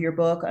 2 of your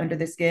book, Under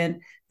the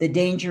Skin, the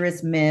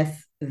dangerous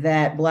myth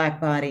that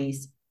Black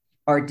bodies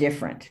are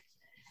different.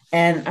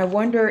 And I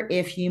wonder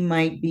if you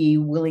might be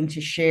willing to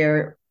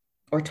share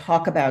or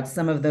talk about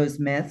some of those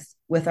myths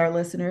with our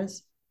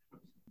listeners.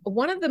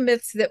 One of the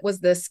myths that was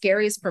the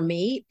scariest for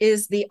me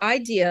is the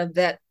idea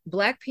that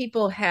Black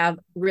people have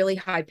really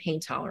high pain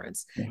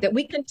tolerance, that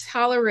we can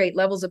tolerate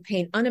levels of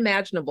pain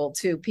unimaginable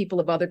to people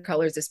of other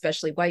colors,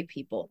 especially white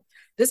people.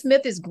 This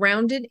myth is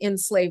grounded in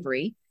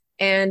slavery,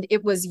 and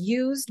it was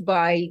used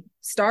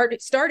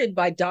started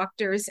by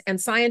doctors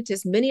and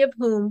scientists, many of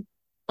whom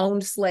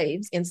owned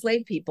slaves,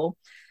 enslaved people,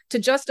 to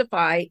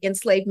justify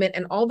enslavement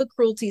and all the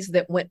cruelties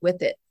that went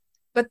with it.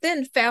 But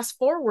then fast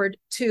forward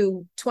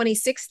to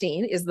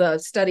 2016 is the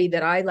study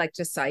that I like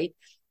to cite,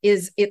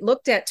 is it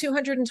looked at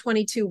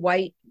 222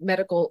 white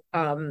medical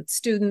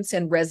students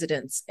and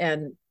residents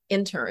and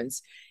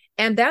interns.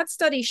 And that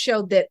study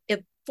showed that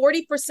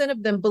 40%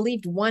 of them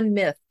believed one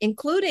myth,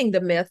 including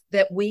the myth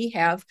that we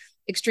have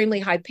extremely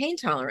high pain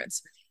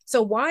tolerance.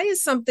 So why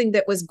is something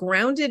that was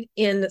grounded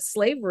in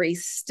slavery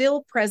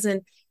still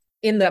present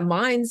in the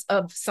minds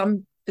of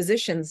some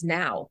physicians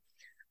now?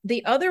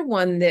 The other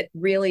one that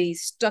really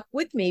stuck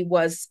with me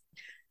was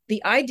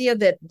the idea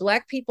that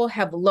Black people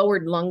have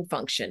lowered lung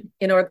function,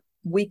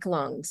 weak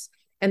lungs.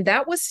 And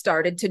that was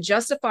started to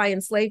justify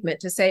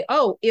enslavement, to say,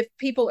 oh, if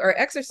people are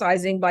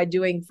exercising by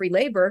doing free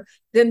labor,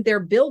 then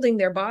they're building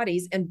their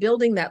bodies and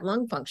building that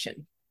lung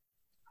function.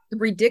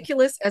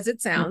 Ridiculous as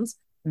it sounds,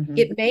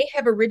 it may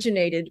have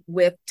originated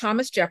with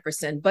Thomas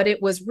Jefferson, but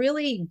it was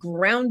really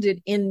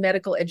grounded in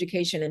medical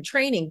education and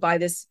training by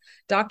this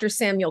Dr.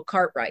 Samuel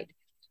Cartwright,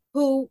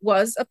 who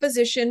was a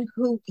physician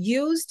who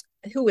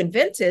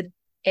invented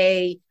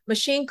a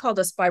machine called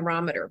a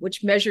spirometer,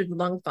 which measured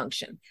lung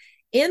function.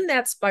 In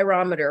that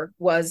spirometer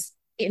was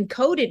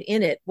encoded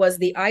in it was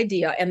the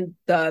idea and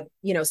the,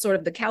 sort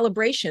of the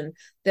calibration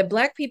that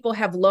Black people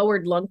have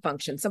lowered lung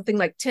function, something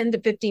like 10 to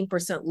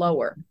 15%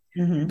 lower.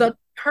 The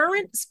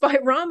current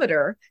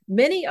spirometer,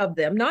 many of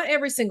them, not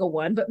every single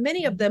one, but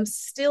many of them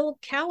still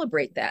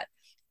calibrate that.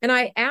 And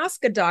I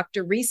asked a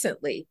doctor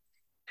recently,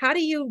 how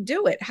do you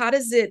do it?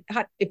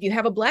 If you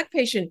have a Black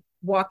patient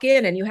walk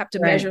in and you have to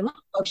measure lung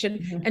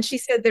function, and she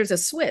said there's a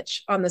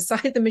switch on the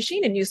side of the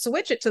machine and you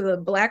switch it to the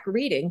Black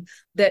reading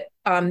that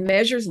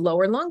measures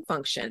lower lung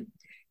function.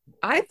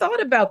 I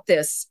thought about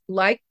this,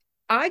 like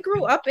I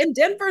grew up in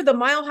Denver, the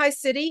Mile High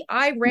City.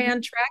 I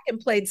ran track and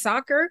played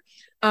soccer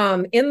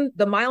in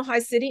the Mile High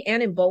City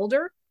and in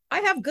Boulder.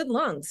 I have good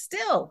lungs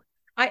still.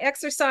 I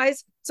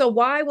exercise. So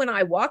why, when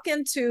I walk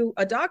into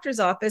a doctor's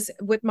office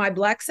with my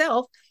Black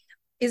self,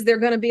 is there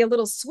going to be a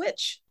little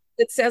switch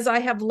that says I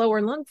have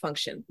lower lung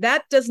function?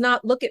 That does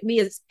not look at me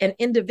as an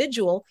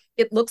individual.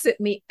 It looks at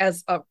me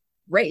as a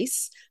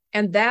race,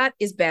 and that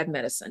is bad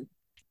medicine.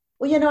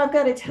 Well, I've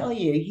got to tell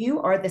you,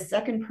 you are the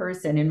second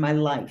person in my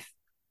life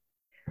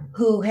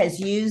who has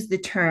used the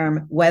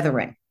term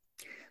weathering.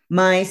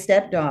 My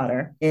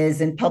stepdaughter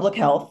is in public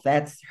health.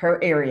 That's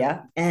her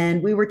area.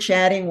 And we were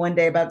chatting one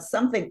day about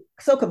something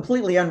so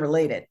completely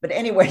unrelated. But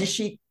anyway,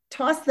 she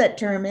tossed that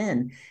term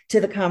in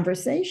to the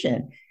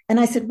conversation. And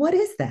I said, what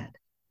is that?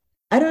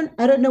 I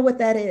don't know what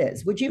that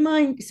is. Would you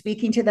mind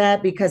speaking to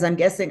that? Because I'm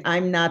guessing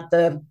I'm not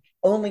the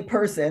only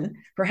person,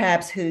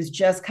 perhaps, who's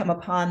just come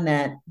upon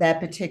that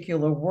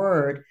particular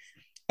word,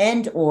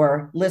 and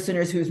or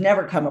listeners who's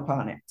never come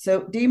upon it.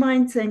 So do you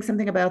mind saying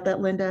something about that,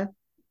 Linda?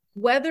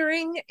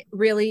 weathering,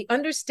 really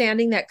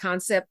understanding that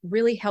concept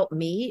really helped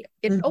me.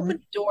 It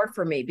opened a door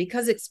for me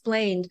because it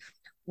explained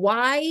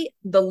why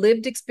the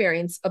lived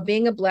experience of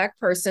being a Black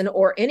person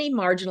or any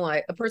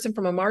a person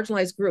from a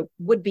marginalized group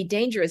would be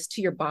dangerous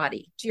to your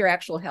body, to your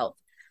actual health.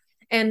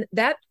 And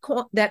that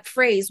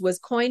phrase was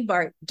coined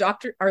by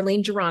Dr.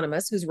 Arlene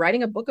Geronimus, who's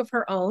writing a book of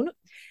her own.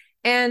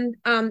 And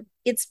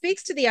it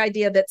speaks to the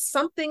idea that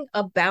something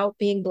about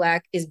being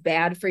Black is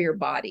bad for your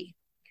body.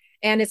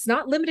 And it's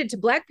not limited to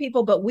Black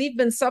people, but we've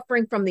been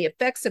suffering from the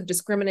effects of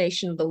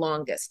discrimination the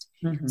longest.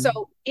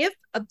 So if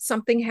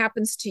something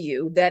happens to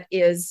you that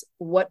is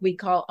what we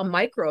call a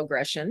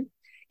microaggression,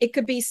 it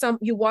could be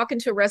you walk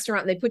into a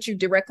restaurant and they put you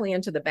directly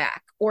into the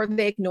back, or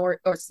they ignore,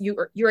 or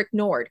you're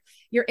ignored.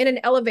 You're in an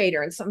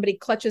elevator and somebody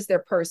clutches their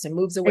purse and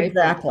moves away.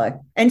 Exactly.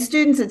 And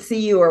students at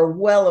CU are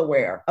well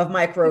aware of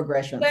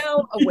microaggressions.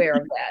 Well aware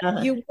of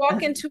that. You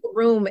walk into a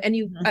room and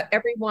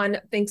everyone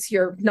thinks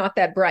you're not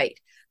that bright.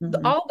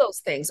 All those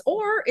things.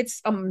 Or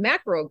it's a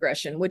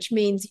macroaggression, which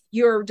means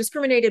you're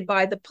discriminated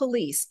by the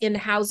police in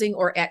housing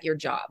or at your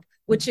job,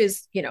 which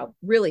is,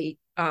 really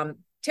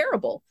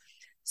terrible.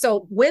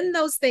 So when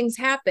those things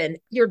happen,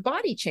 your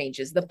body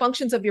changes, the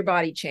functions of your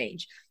body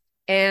change,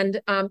 and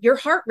your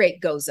heart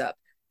rate goes up,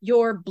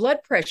 your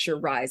blood pressure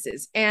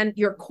rises, and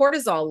your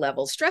cortisol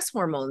levels, stress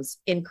hormones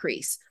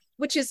increase,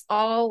 which is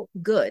all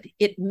good.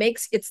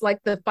 It's like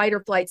the fight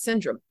or flight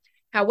syndrome.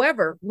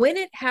 However, when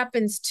it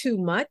happens too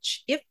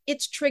much, if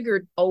it's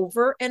triggered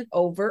over and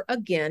over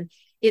again,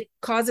 it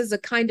causes a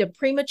kind of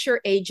premature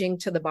aging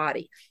to the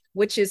body,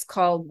 which is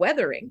called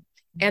weathering.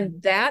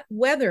 And that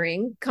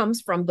weathering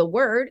comes from the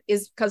word,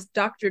 is because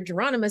Dr.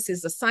 Geronimus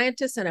is a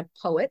scientist and a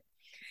poet.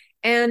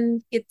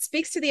 And it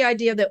speaks to the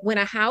idea that when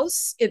a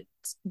house, it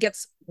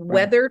gets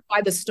weathered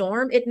by the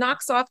storm, it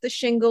knocks off the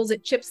shingles,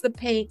 it chips the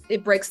paint,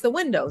 it breaks the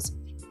windows.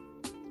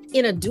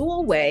 In a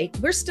dual way,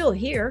 we're still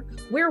here.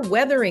 We're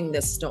weathering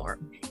this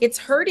storm. It's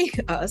hurting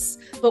us,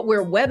 but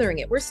we're weathering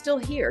it. We're still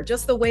here,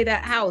 just the way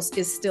that house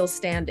is still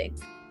standing.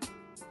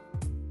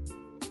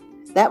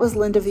 That was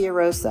Linda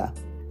Villarosa,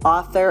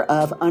 author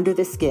of Under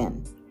the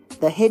Skin,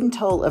 The Hidden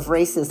Toll of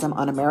Racism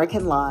on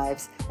American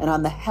Lives and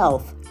on the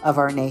Health of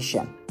Our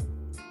Nation.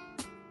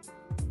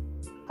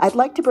 I'd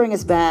like to bring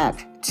us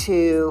back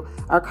to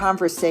our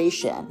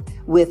conversation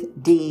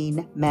with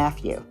Dean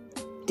Matthew.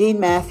 Dean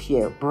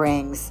Matthew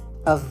brings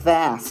a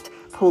vast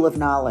pool of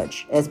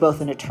knowledge as both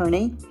an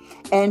attorney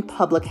and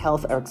public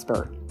health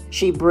expert.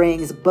 She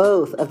brings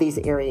both of these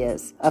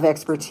areas of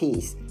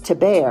expertise to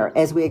bear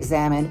as we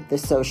examine the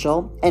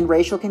social and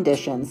racial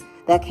conditions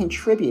that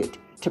contribute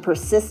to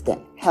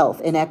persistent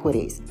health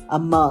inequities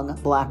among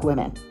Black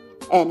women,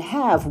 and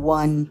have,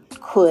 one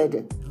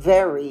could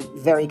very,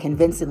 very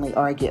convincingly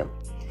argue,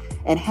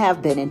 and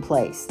have been in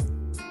place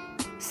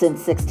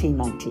since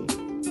 1619.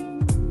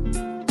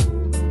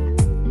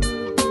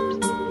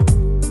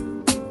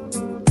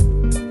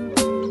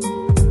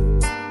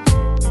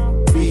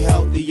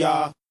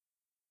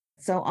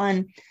 So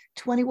on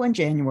 21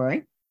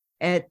 January,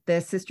 at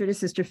the Sister to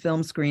Sister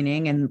film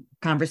screening and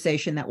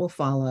conversation that will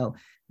follow,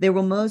 there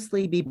will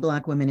mostly be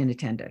Black women in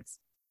attendance.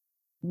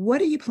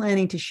 What are you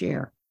planning to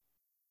share?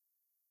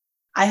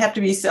 I have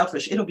to be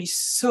selfish. It'll be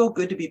so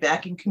good to be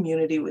back in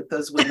community with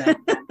those women.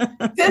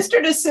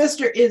 Sister to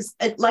Sister is,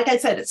 like I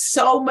said, it's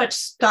so much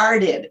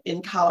started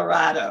in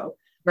Colorado.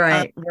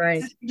 Right.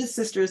 Sister to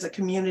Sister is a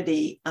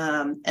community,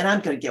 and I'm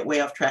going to get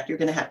way off track. You're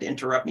going to have to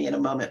interrupt me in a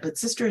moment. But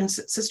Sister to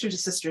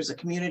Sister is a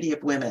community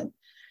of women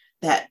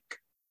that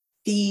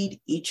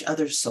feed each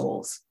other's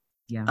souls,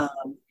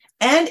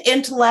 and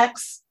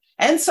intellects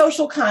and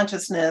social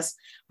consciousness.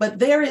 But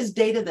there is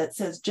data that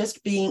says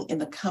just being in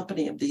the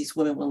company of these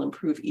women will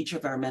improve each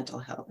of our mental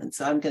health. And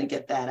so I'm going to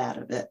get that out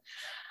of it.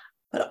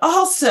 But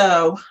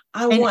also,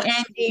 and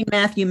Dean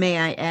Matthew, may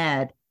I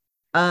add,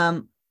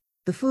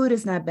 the food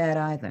is not bad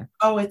either.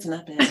 Oh, it's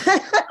not bad.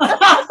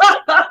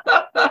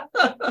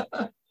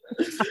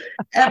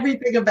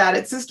 Everything about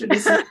it, Sister to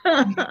Sister.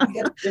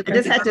 I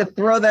just had to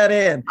throw that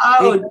in.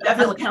 Oh,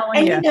 definitely.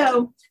 And you. You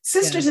know,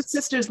 Sisters and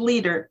Sisters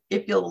leader,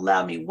 if you'll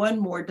allow me one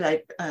more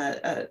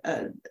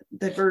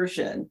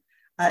diversion,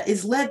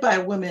 is led by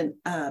a woman,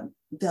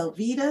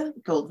 Velveeta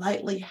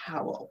Golightly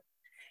Howell.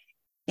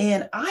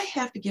 And I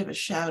have to give a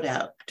shout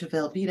out to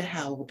Velveeta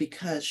Howell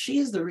because she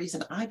is the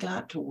reason I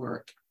got to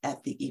work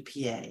at the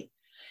EPA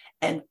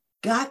and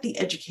got the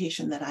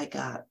education that I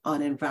got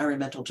on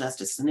environmental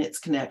justice and its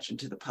connection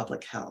to the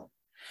public health.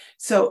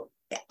 So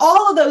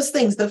all of those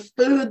things, the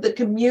food, the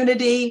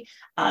community,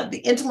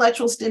 the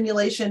intellectual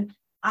stimulation,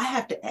 I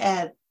have to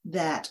add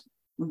that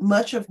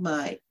much of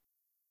my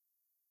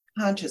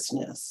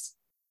consciousness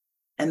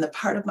and the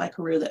part of my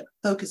career that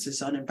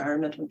focuses on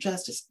environmental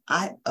justice,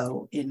 I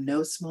owe in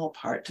no small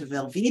part to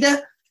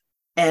Velveeta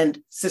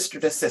and Sister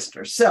to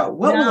Sister. So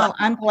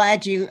I'm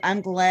glad you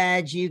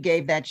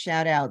gave that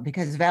shout out,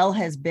 because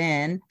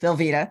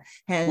Velveeta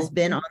has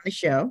been on the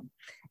show,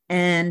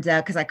 and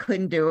because I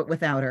couldn't do it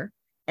without her.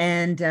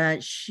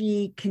 And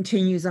she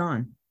continues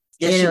on,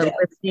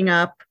 lifting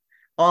up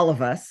all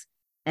of us.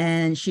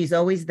 And she's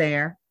always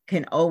there,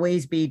 can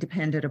always be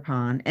depended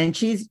upon. And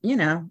she's,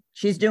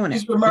 she's doing it.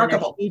 She's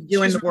remarkable. She's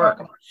doing the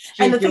work.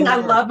 And the thing I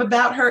love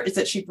about her is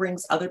that she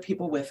brings other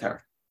people with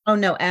her. Oh,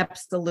 no,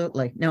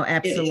 absolutely. No,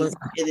 absolutely.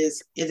 It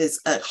is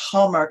a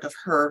hallmark of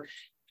her.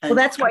 Well,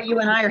 that's why you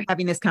and I are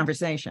having this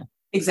conversation.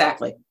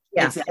 Exactly.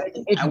 Yeah.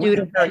 Exactly. It's due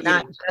to her,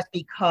 not just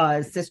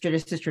because Sister to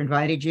Sister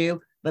invited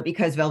you, but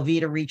because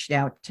Velveeta reached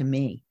out to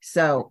me.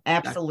 So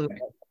absolutely.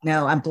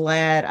 No, I'm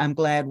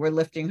glad we're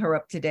lifting her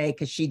up today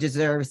because she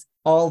deserves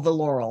all the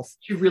laurels.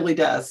 She really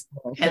does.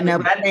 And no,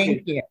 but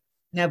thank you.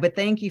 No, but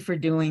thank you for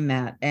doing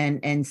that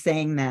and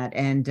saying that.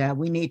 And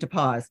we need to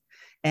pause.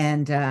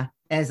 And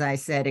as I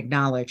said,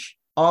 acknowledge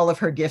all of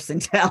her gifts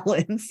and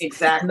talents.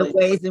 Exactly. And the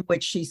ways in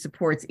which she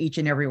supports each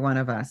and every one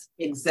of us.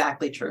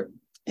 Exactly true.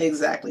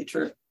 Exactly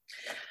true.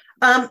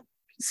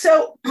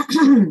 So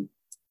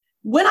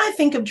when I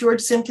think of George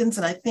Simpkins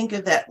and I think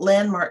of that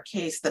landmark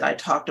case that I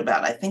talked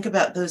about, I think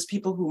about those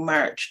people who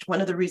marched.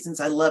 One of the reasons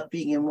I love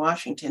being in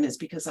Washington is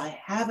because I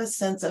have a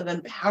sense of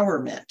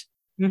empowerment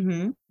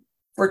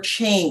for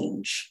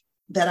change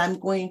that I'm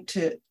going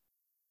to,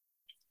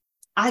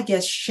 I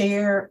guess,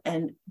 share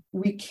and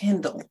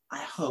rekindle,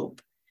 I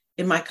hope,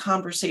 in my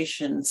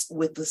conversations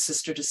with the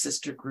Sister to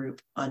Sister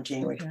group on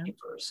January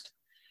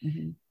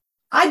 21st.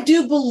 I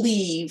do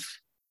believe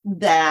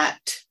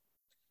that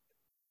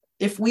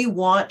if we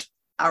want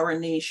our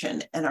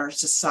nation and our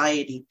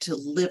society to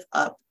live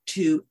up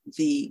to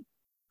the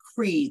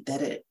creed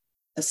that it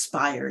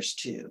aspires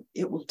to,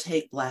 it will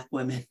take Black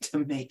women to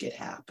make it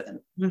happen.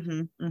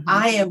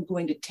 I am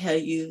going to tell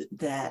you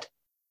that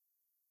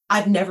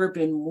I've never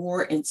been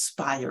more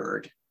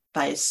inspired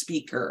by a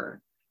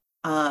speaker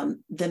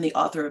than the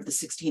author of the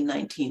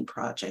 1619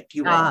 Project.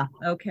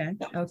 Okay.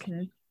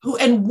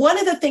 And one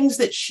of the things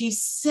that she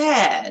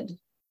said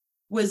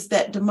was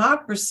that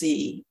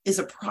democracy is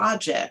a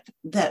project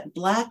that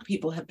Black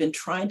people have been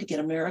trying to get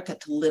America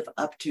to live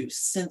up to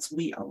since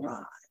we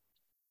arrived.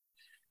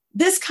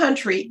 This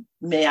country,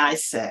 may I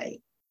say,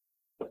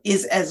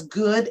 is as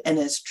good and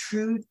as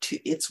true to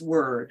its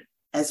word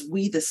as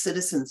we, the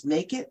citizens,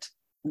 make it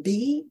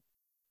be.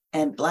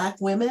 And Black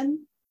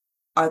women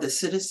are the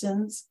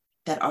citizens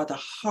that are the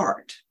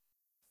heart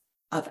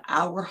of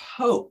our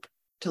hope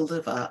to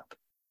live up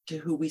to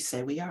who we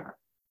say we are.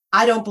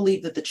 I don't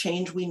believe that the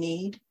change we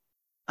need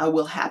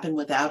will happen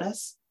without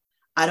us.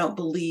 I don't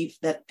believe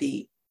that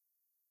the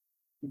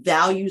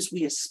values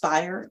we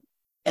aspire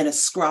and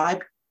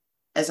ascribe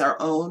as our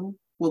own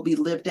will be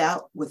lived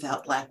out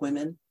without Black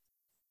women.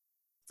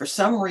 For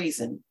some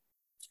reason,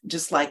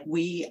 just like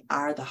we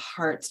are the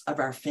hearts of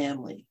our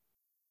family,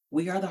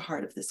 we are the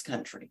heart of this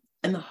country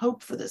and the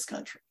hope for this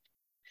country.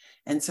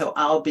 And so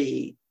I'll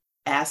be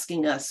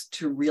asking us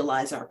to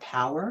realize our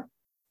power,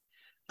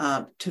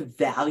 to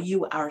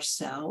value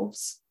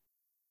ourselves,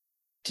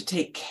 to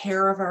take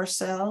care of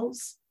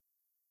ourselves,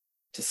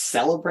 to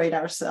celebrate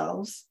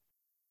ourselves,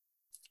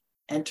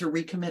 and to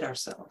recommit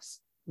ourselves.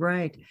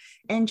 Right.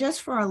 And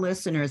just for our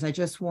listeners, I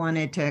just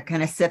wanted to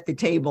kind of set the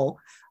table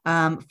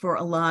for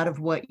a lot of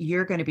what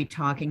you're going to be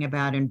talking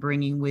about and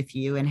bringing with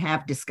you and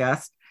have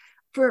discussed,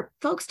 for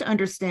folks to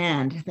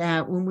understand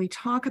that when we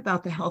talk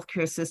about the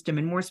healthcare system,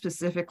 and more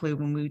specifically,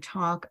 when we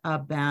talk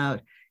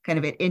about kind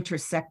of it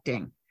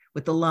intersecting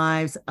with the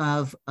lives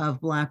of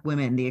Black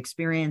women, the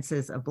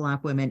experiences of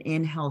Black women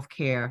in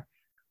healthcare,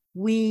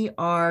 we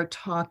are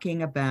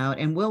talking about,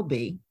 and will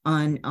be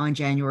on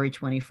January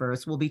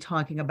 21st, we'll be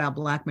talking about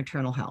Black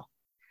maternal health.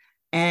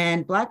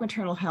 And Black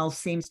maternal health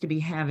seems to be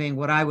having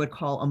what I would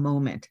call a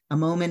moment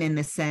in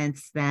the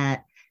sense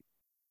that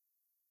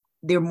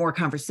there are more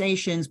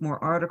conversations,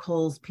 more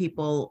articles,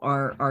 people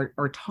are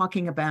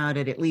talking about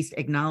it, at least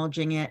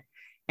acknowledging it.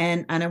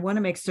 And I want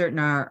to make certain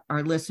our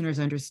listeners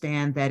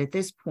understand that at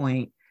this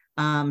point,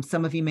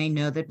 some of you may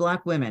know that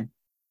Black women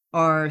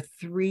are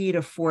 3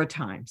 to 4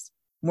 times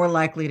more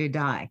likely to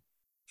die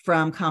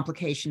from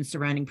complications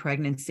surrounding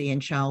pregnancy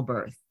and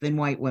childbirth than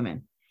white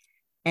women.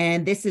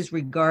 And this is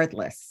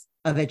regardless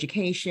of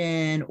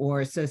education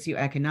or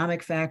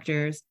socioeconomic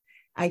factors.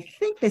 I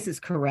think this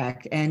is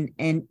correct. And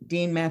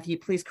Dean Matthew,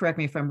 please correct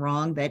me if I'm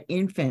wrong, that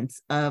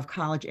infants of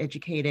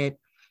college-educated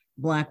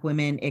Black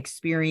women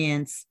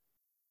experience,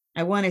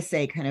 I want to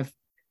say, kind of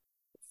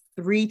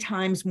 3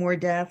 times more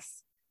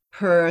deaths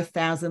per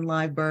 1,000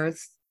 live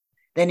births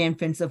than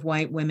infants of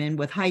white women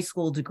with high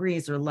school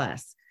degrees or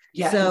less.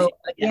 Yeah. So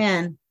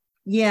again,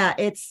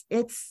 it's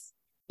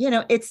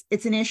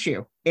an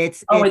issue.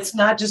 It's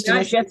not just an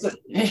issue.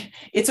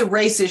 It's a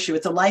race issue.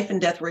 It's a life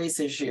and death race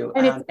issue.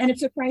 And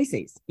it's a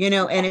crisis,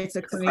 and it's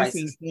a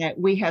crisis that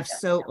we have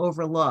so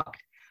overlooked.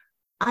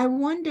 I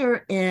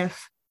wonder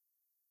if,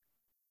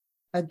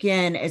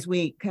 again, as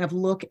we kind of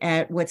look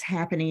at what's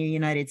happening in the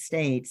United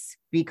States,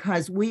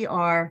 because we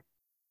are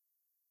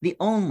the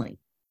only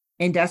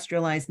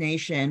industrialized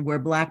nation where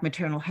Black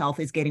maternal health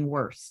is getting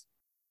worse.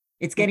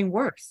 It's getting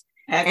worse.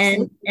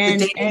 And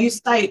the data you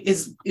cite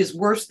is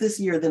worse this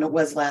year than it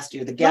was last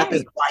year. The gap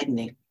is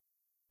widening.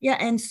 Yeah.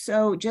 And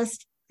so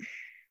just,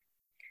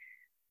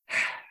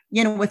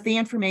 with the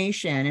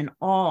information and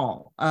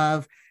all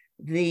of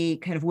the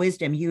kind of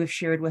wisdom you have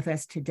shared with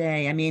us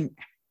today. I mean,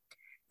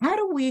 how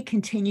do we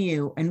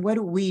continue, and what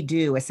do we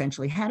do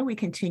essentially? How do we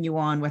continue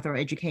on with our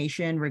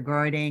education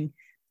regarding,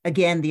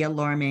 again, the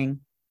alarming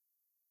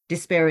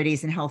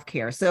disparities in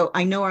healthcare? So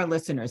I know our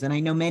listeners, and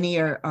I know many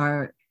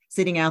are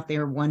sitting out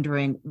there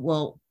wondering,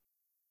 well,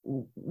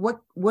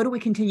 what do we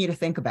continue to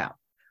think about?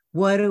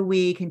 What do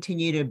we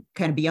continue to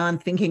kind of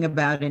beyond thinking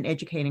about and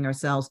educating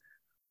ourselves?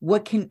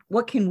 What can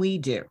we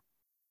do?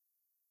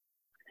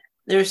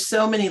 There's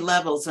so many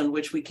levels on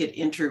which we could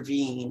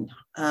intervene.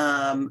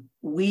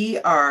 We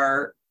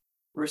are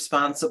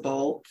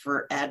responsible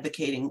for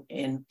advocating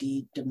and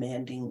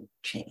demanding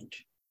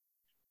change.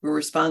 We're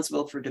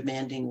responsible for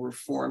demanding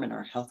reform in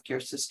our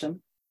healthcare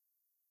system.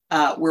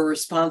 We're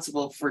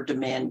responsible for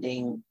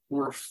demanding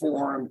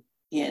reform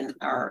in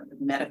our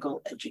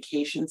medical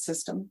education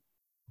system.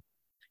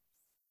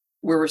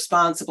 We're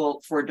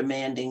responsible for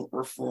demanding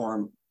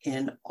reform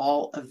in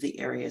all of the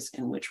areas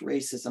in which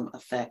racism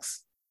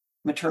affects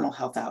maternal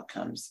health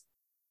outcomes,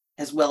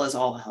 as well as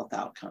all health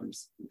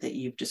outcomes that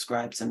you've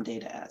described some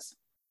data as.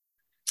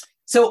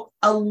 So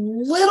a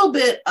little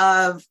bit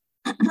of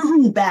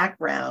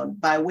background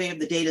by way of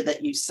the data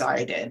that you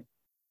cited.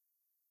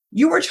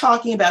 You were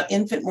talking about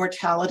infant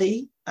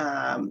mortality,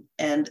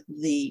 and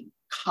the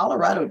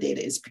Colorado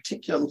data is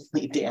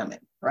particularly damning,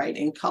 right?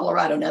 In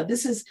Colorado. Now,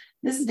 this is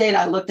data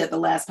I looked at the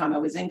last time I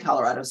was in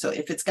Colorado. So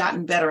if it's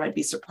gotten better, I'd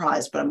be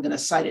surprised, but I'm going to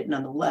cite it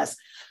nonetheless.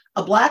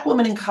 A Black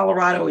woman in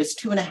Colorado is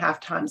 2.5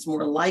 times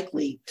more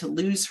likely to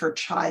lose her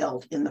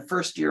child in the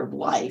first year of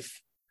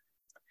life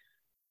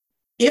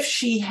if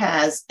she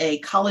has a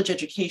college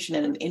education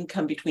and an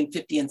income between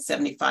 $50,000 and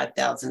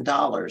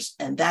 $75,000,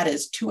 and that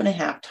is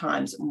 2.5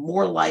 times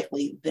more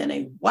likely than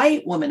a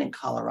white woman in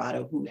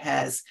Colorado who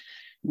has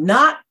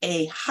not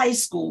a high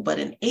school, but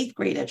an 8th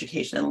grade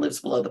education and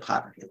lives below the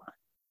poverty line,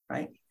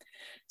 right?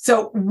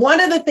 So one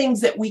of the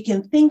things that we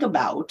can think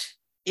about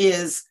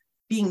is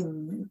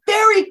being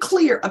very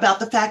clear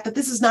about the fact that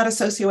this is not a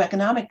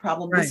socioeconomic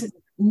problem. Right. This is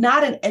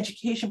not an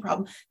education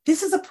problem.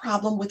 This is a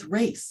problem with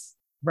race.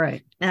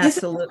 Right.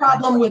 Absolutely. This is a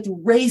problem with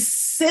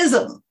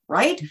racism,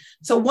 right?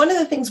 So one of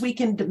the things we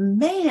can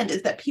demand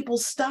is that people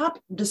stop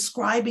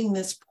describing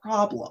this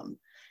problem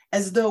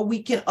as though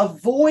we can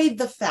avoid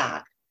the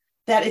fact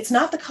that it's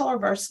not the color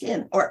of our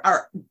skin or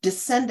our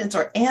descendants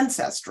or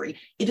ancestry.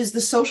 It is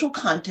the social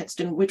context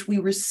in which we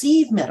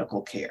receive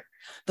medical care,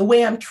 the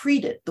way I'm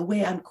treated, the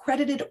way I'm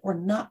credited or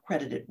not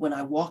credited when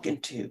I walk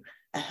into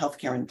a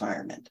healthcare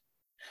environment,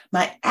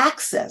 my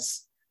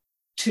access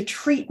to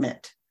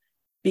treatment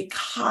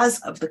because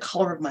of the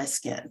color of my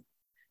skin,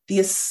 the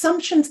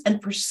assumptions and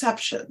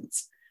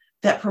perceptions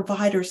that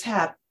providers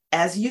have,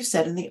 as you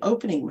said in the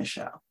opening,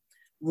 Michelle.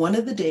 One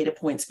of the data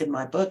points in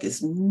my book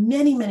is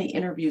many, many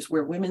interviews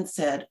where women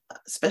said,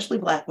 especially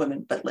Black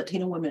women, but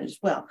Latino women as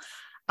well,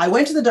 I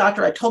went to the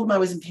doctor, I told them I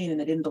was in pain and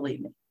they didn't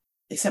believe me.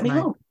 They sent me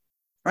home,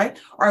 right?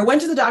 Or I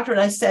went to the doctor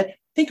and I said,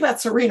 think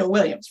about Serena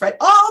Williams, right?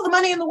 All the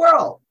money in the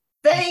world,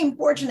 fame,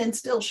 fortune, and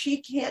still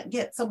she can't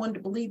get someone to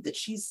believe that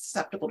she's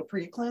susceptible to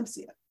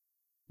preeclampsia.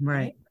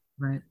 Right,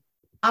 right.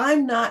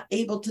 I'm not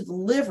able to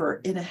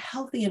deliver in a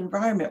healthy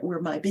environment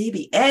where my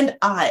baby and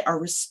I are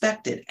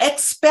respected,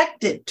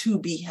 expected to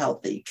be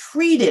healthy,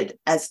 treated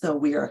as though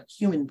we are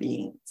human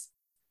beings,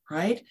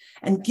 right?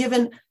 And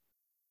given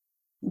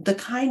the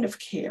kind of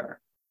care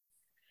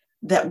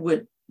that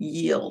would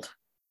yield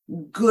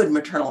good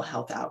maternal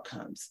health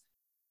outcomes.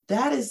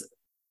 That is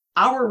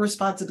our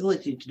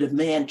responsibility to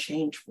demand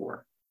change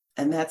for.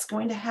 And that's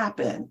going to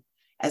happen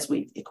as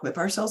we equip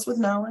ourselves with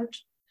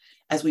knowledge,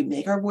 as we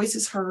make our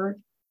voices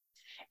heard,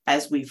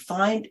 as we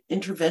find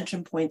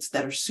intervention points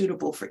that are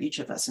suitable for each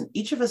of us. And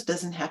each of us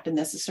doesn't have to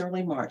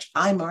necessarily march.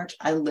 I march,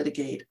 I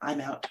litigate,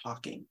 I'm out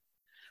talking.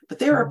 But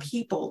there are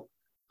people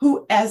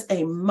who, as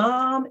a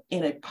mom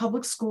in a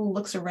public school,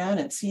 looks around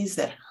and sees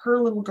that her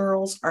little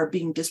girls are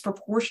being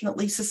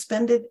disproportionately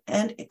suspended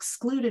and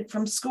excluded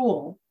from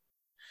school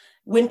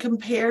when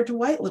compared to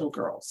white little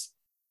girls,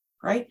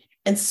 right?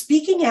 And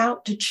speaking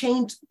out to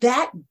change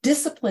that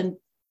discipline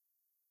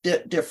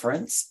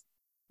difference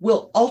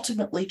will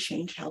ultimately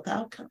change health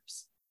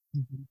outcomes.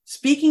 Mm-hmm.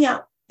 Speaking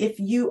out, if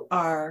you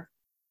are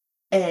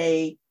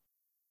a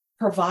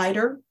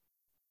provider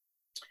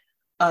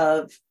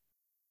of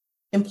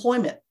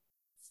employment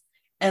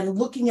and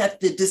looking at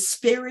the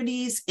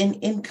disparities in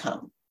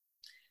income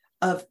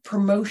of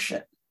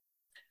promotion,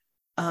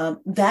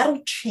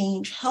 that'll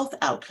change health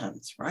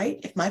outcomes, right?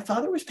 If my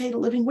father was paid a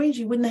living wage,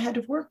 he wouldn't have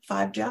had to work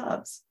 5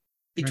 jobs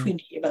between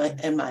he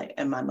and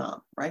my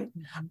mom, right?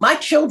 Mm-hmm. My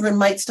children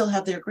might still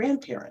have their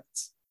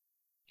grandparents.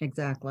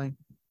 Exactly.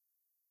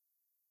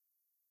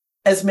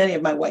 As many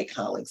of my white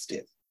colleagues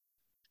do.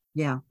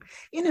 Yeah.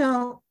 You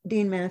know,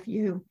 Dean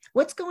Matthew,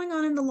 what's going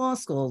on in the law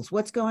schools?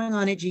 What's going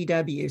on at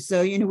GW?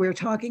 So, you know, we're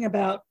talking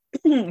about,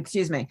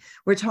 excuse me,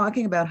 we're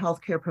talking about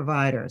healthcare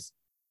providers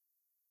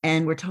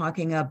and we're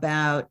talking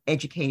about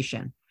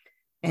education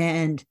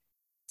and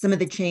some of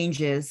the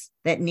changes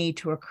that need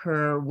to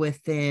occur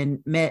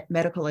within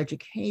medical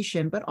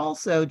education, but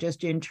also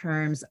just in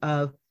terms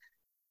of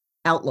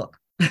outlook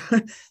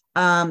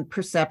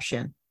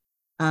perception,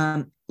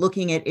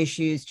 looking at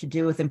issues to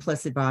do with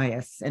implicit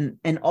bias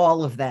and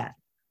all of that.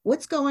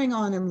 What's going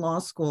on in law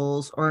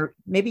schools, or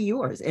maybe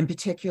yours in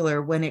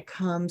particular, when it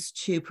comes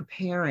to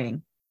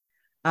preparing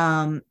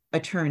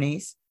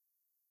attorneys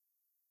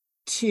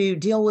to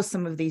deal with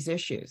some of these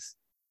issues?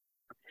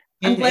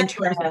 In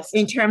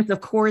terms of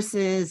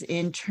courses,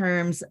 in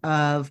terms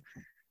of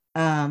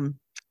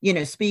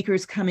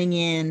speakers coming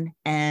in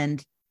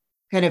and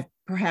kind of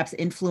perhaps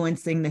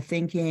influencing the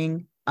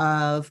thinking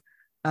of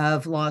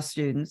law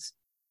students.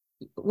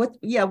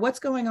 What's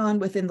going on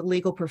within the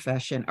legal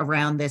profession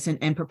around this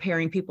and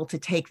preparing people to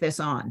take this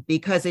on?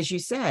 Because as you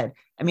said,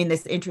 I mean,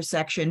 this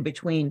intersection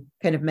between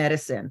kind of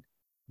medicine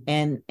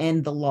and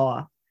the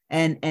law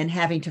and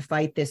having to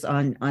fight this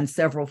on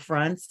several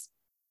fronts,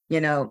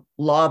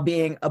 law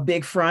being a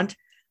big front.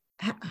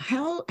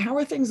 How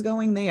are things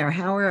going there?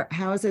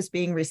 How is this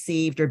being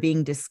received or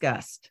being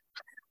discussed?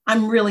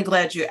 I'm really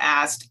glad you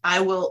asked. I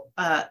will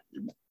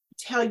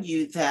tell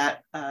you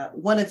that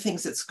one of the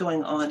things that's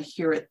going on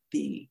here at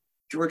the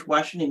George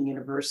Washington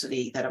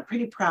University that I'm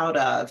pretty proud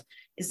of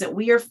is that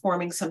we are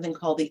forming something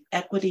called the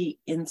Equity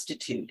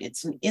Institute.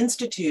 It's an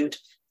institute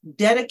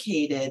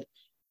dedicated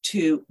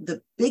to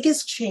the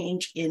biggest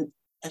change in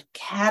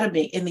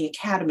the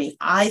academy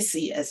I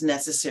see as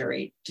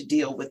necessary to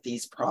deal with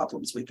these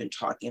problems we've been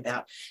talking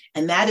about.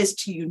 And that is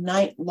to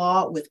unite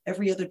law with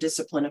every other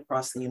discipline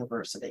across the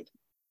university.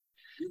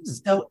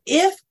 So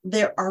if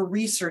there are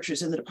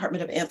researchers in the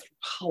Department of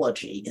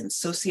Anthropology and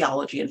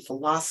sociology and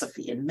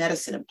philosophy and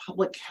medicine and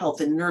public health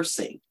and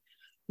nursing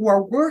who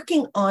are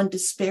working on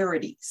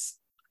disparities,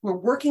 who are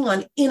working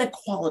on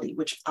inequality,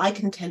 which I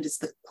contend is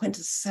the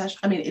quintessential,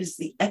 it is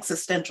the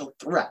existential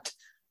threat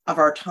of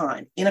our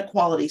time,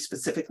 inequality,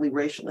 specifically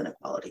racial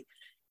inequality.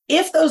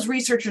 If those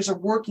researchers are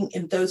working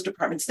in those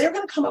departments, they're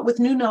going to come up with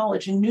new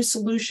knowledge and new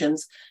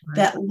solutions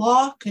that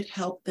law could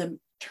help them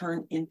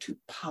turn into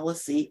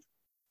policy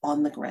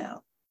on the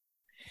ground.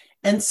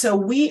 And so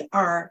we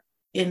are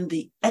in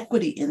the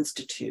Equity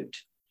Institute,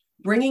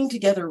 bringing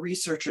together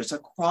researchers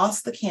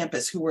across the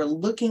campus who are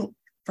looking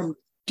from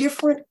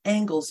different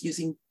angles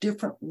using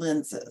different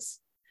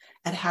lenses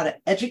at how to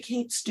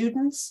educate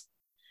students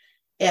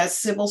as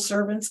civil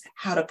servants,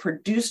 how to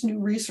produce new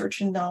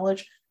research and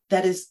knowledge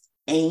that is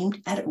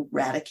aimed at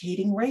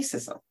eradicating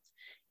racism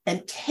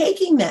and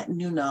taking that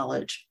new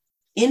knowledge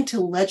into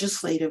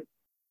legislative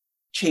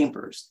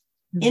chambers,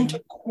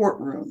 into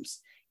courtrooms,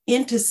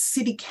 into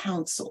city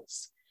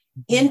councils,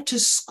 into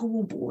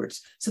school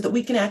boards, so that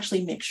we can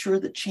actually make sure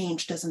that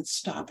change doesn't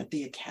stop at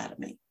the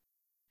academy.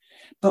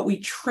 But we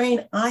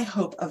train, I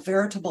hope, a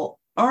veritable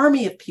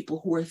army of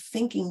people who are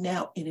thinking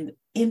now in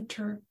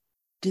an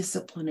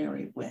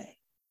interdisciplinary way,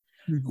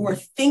 who are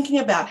thinking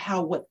about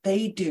how what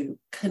they do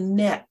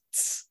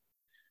connects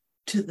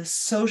to the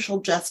social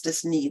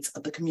justice needs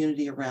of the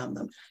community around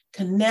them,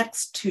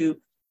 connects to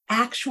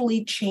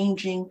actually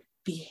changing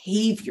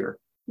behavior,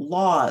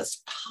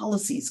 laws,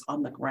 policies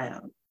on the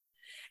ground.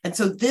 And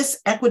so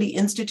this Equity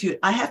Institute,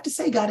 I have to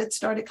say, got its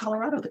start at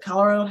Colorado. The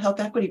Colorado Health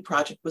Equity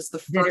Project was the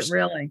first. Did it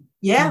really?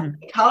 Yeah,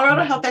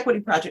 Colorado Health Equity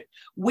Project.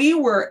 We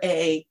were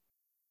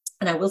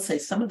and I will say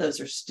some of those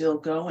are still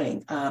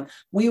going.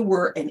 We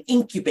were an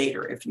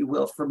incubator, if you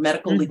will, for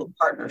medical legal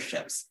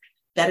partnerships.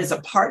 That is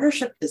a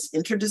partnership, this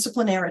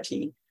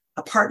interdisciplinarity,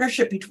 a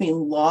partnership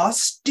between law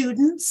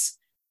students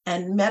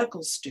and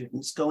medical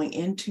students going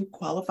into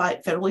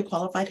federally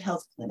qualified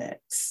health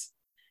clinics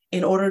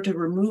in order to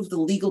remove the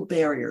legal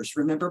barriers.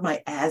 Remember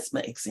my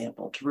asthma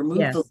example, to remove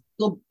the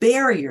legal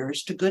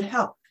barriers to good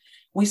health.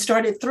 We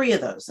started 3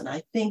 of those. And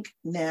I think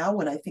now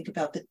when I think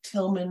about the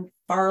Tillman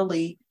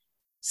Farley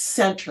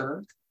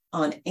Center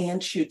on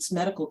Anschutz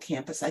Medical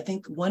Campus, I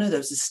think one of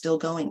those is still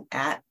going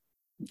at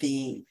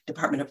the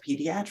Department of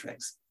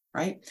Pediatrics,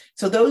 right?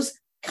 So those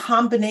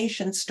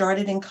combination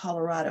started in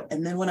Colorado.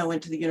 And then when I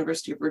went to the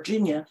University of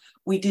Virginia,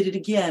 we did it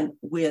again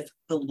with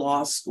the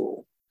law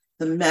school,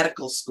 the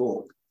medical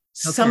school,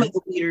 some of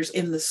the leaders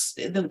in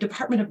the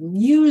Department of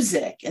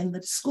Music and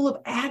the School of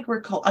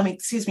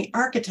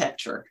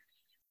Architecture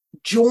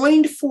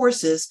joined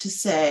forces to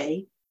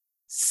say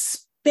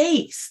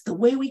space, the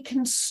way we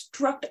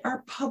construct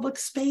our public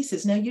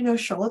spaces. Now,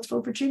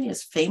 Charlottesville, Virginia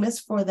is famous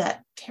for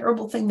that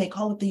terrible thing. They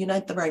call it the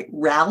Unite the Right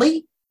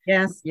rally.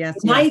 Yes.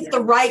 Unite the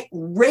Right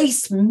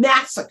race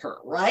massacre,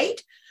 right?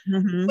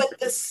 But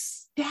the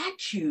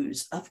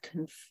statues of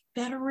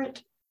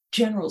Confederate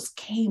generals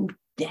came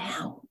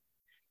down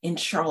in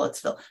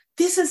Charlottesville.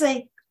 This is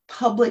a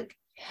public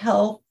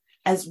health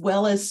as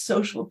well as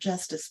social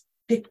justice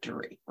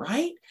victory,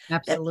 right?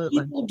 Absolutely.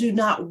 That people do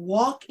not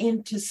walk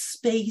into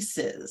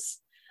spaces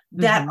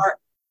that are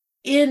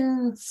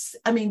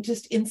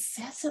just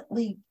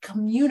incessantly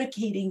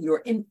communicating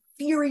your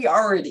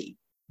inferiority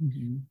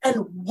and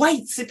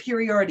white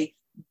superiority.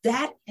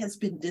 That has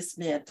been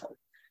dismantled.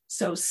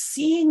 So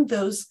seeing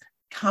those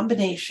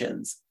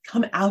combinations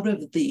come out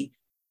of the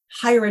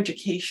higher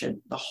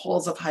education, the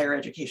halls of higher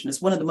education, is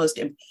one of the most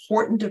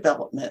important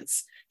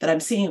developments that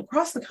I'm seeing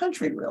across the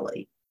country,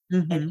 really,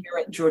 and here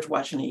at George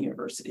Washington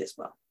University as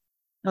well.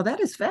 Oh, that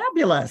is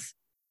fabulous.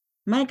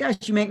 My gosh,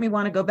 you make me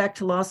want to go back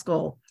to law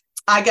school.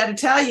 I got to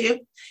tell you,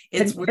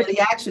 it's where the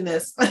action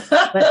is.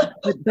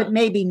 but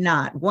maybe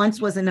not. Once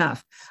was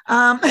enough.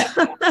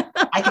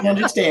 I can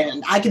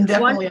understand. I can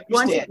definitely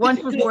understand.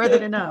 Once was more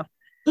than enough.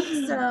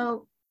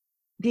 So,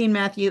 Dean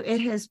Matthew,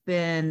 it has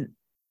been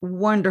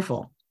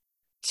wonderful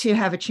to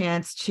have a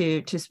chance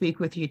to speak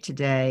with you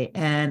today.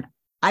 And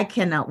I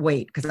cannot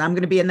wait, because I'm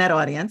going to be in that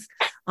audience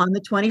on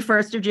the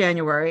 21st of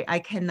January. I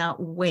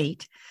cannot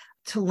wait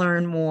to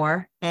learn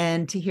more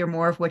and to hear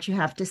more of what you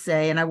have to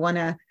say. And I want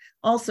to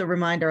also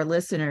remind our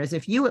listeners,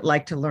 if you would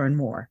like to learn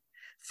more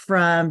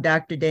from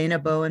Dr. Dana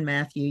Bowen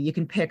Matthew, you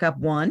can pick up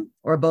one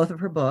or both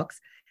of her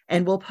books,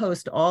 and we'll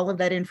post all of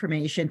that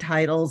information,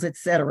 titles,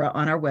 etc.,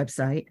 on our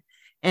website.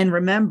 And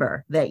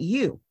remember that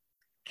you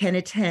can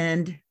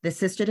attend the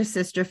Sister to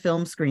Sister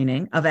film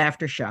screening of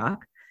Aftershock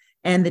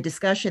and the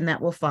discussion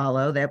that will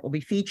follow, that will be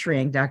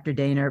featuring Dr.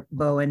 Dana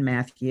Bowen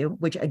Matthew,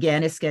 which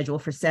again is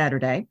scheduled for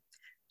Saturday,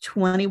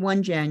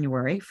 21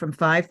 January from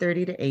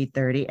 5:30 to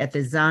 8:30 at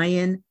the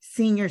Zion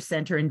Senior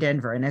Center in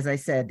Denver. And as I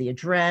said, the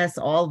address,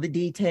 all the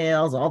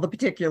details, all the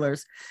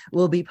particulars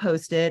will be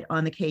posted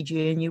on the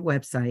KGNU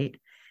website.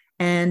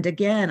 And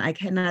again, I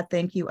cannot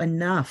thank you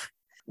enough.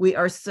 We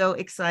are so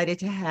excited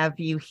to have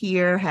you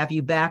here, have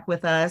you back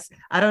with us.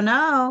 I don't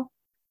know,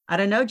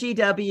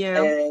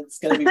 GW. It's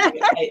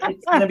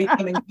gonna be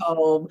coming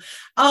home.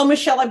 Oh,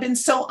 Michelle, I've been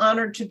so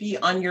honored to be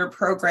on your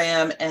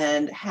program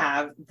and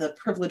have the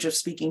privilege of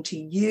speaking to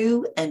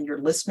you and your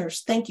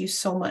listeners. Thank you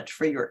so much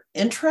for your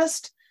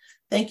interest.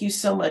 Thank you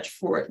so much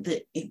for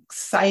the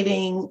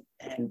exciting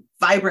and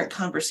vibrant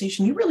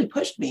conversation. You really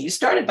pushed me. You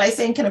started by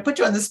saying, "Can I put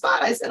you on the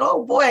spot?" I said,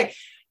 "Oh boy."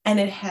 And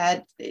it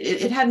had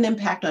an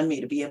impact on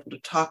me to be able to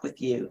talk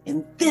with you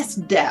in this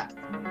depth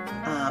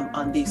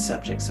on these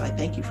subjects. So I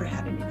thank you for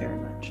having me very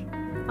much.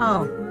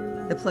 Oh,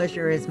 the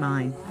pleasure is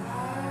mine.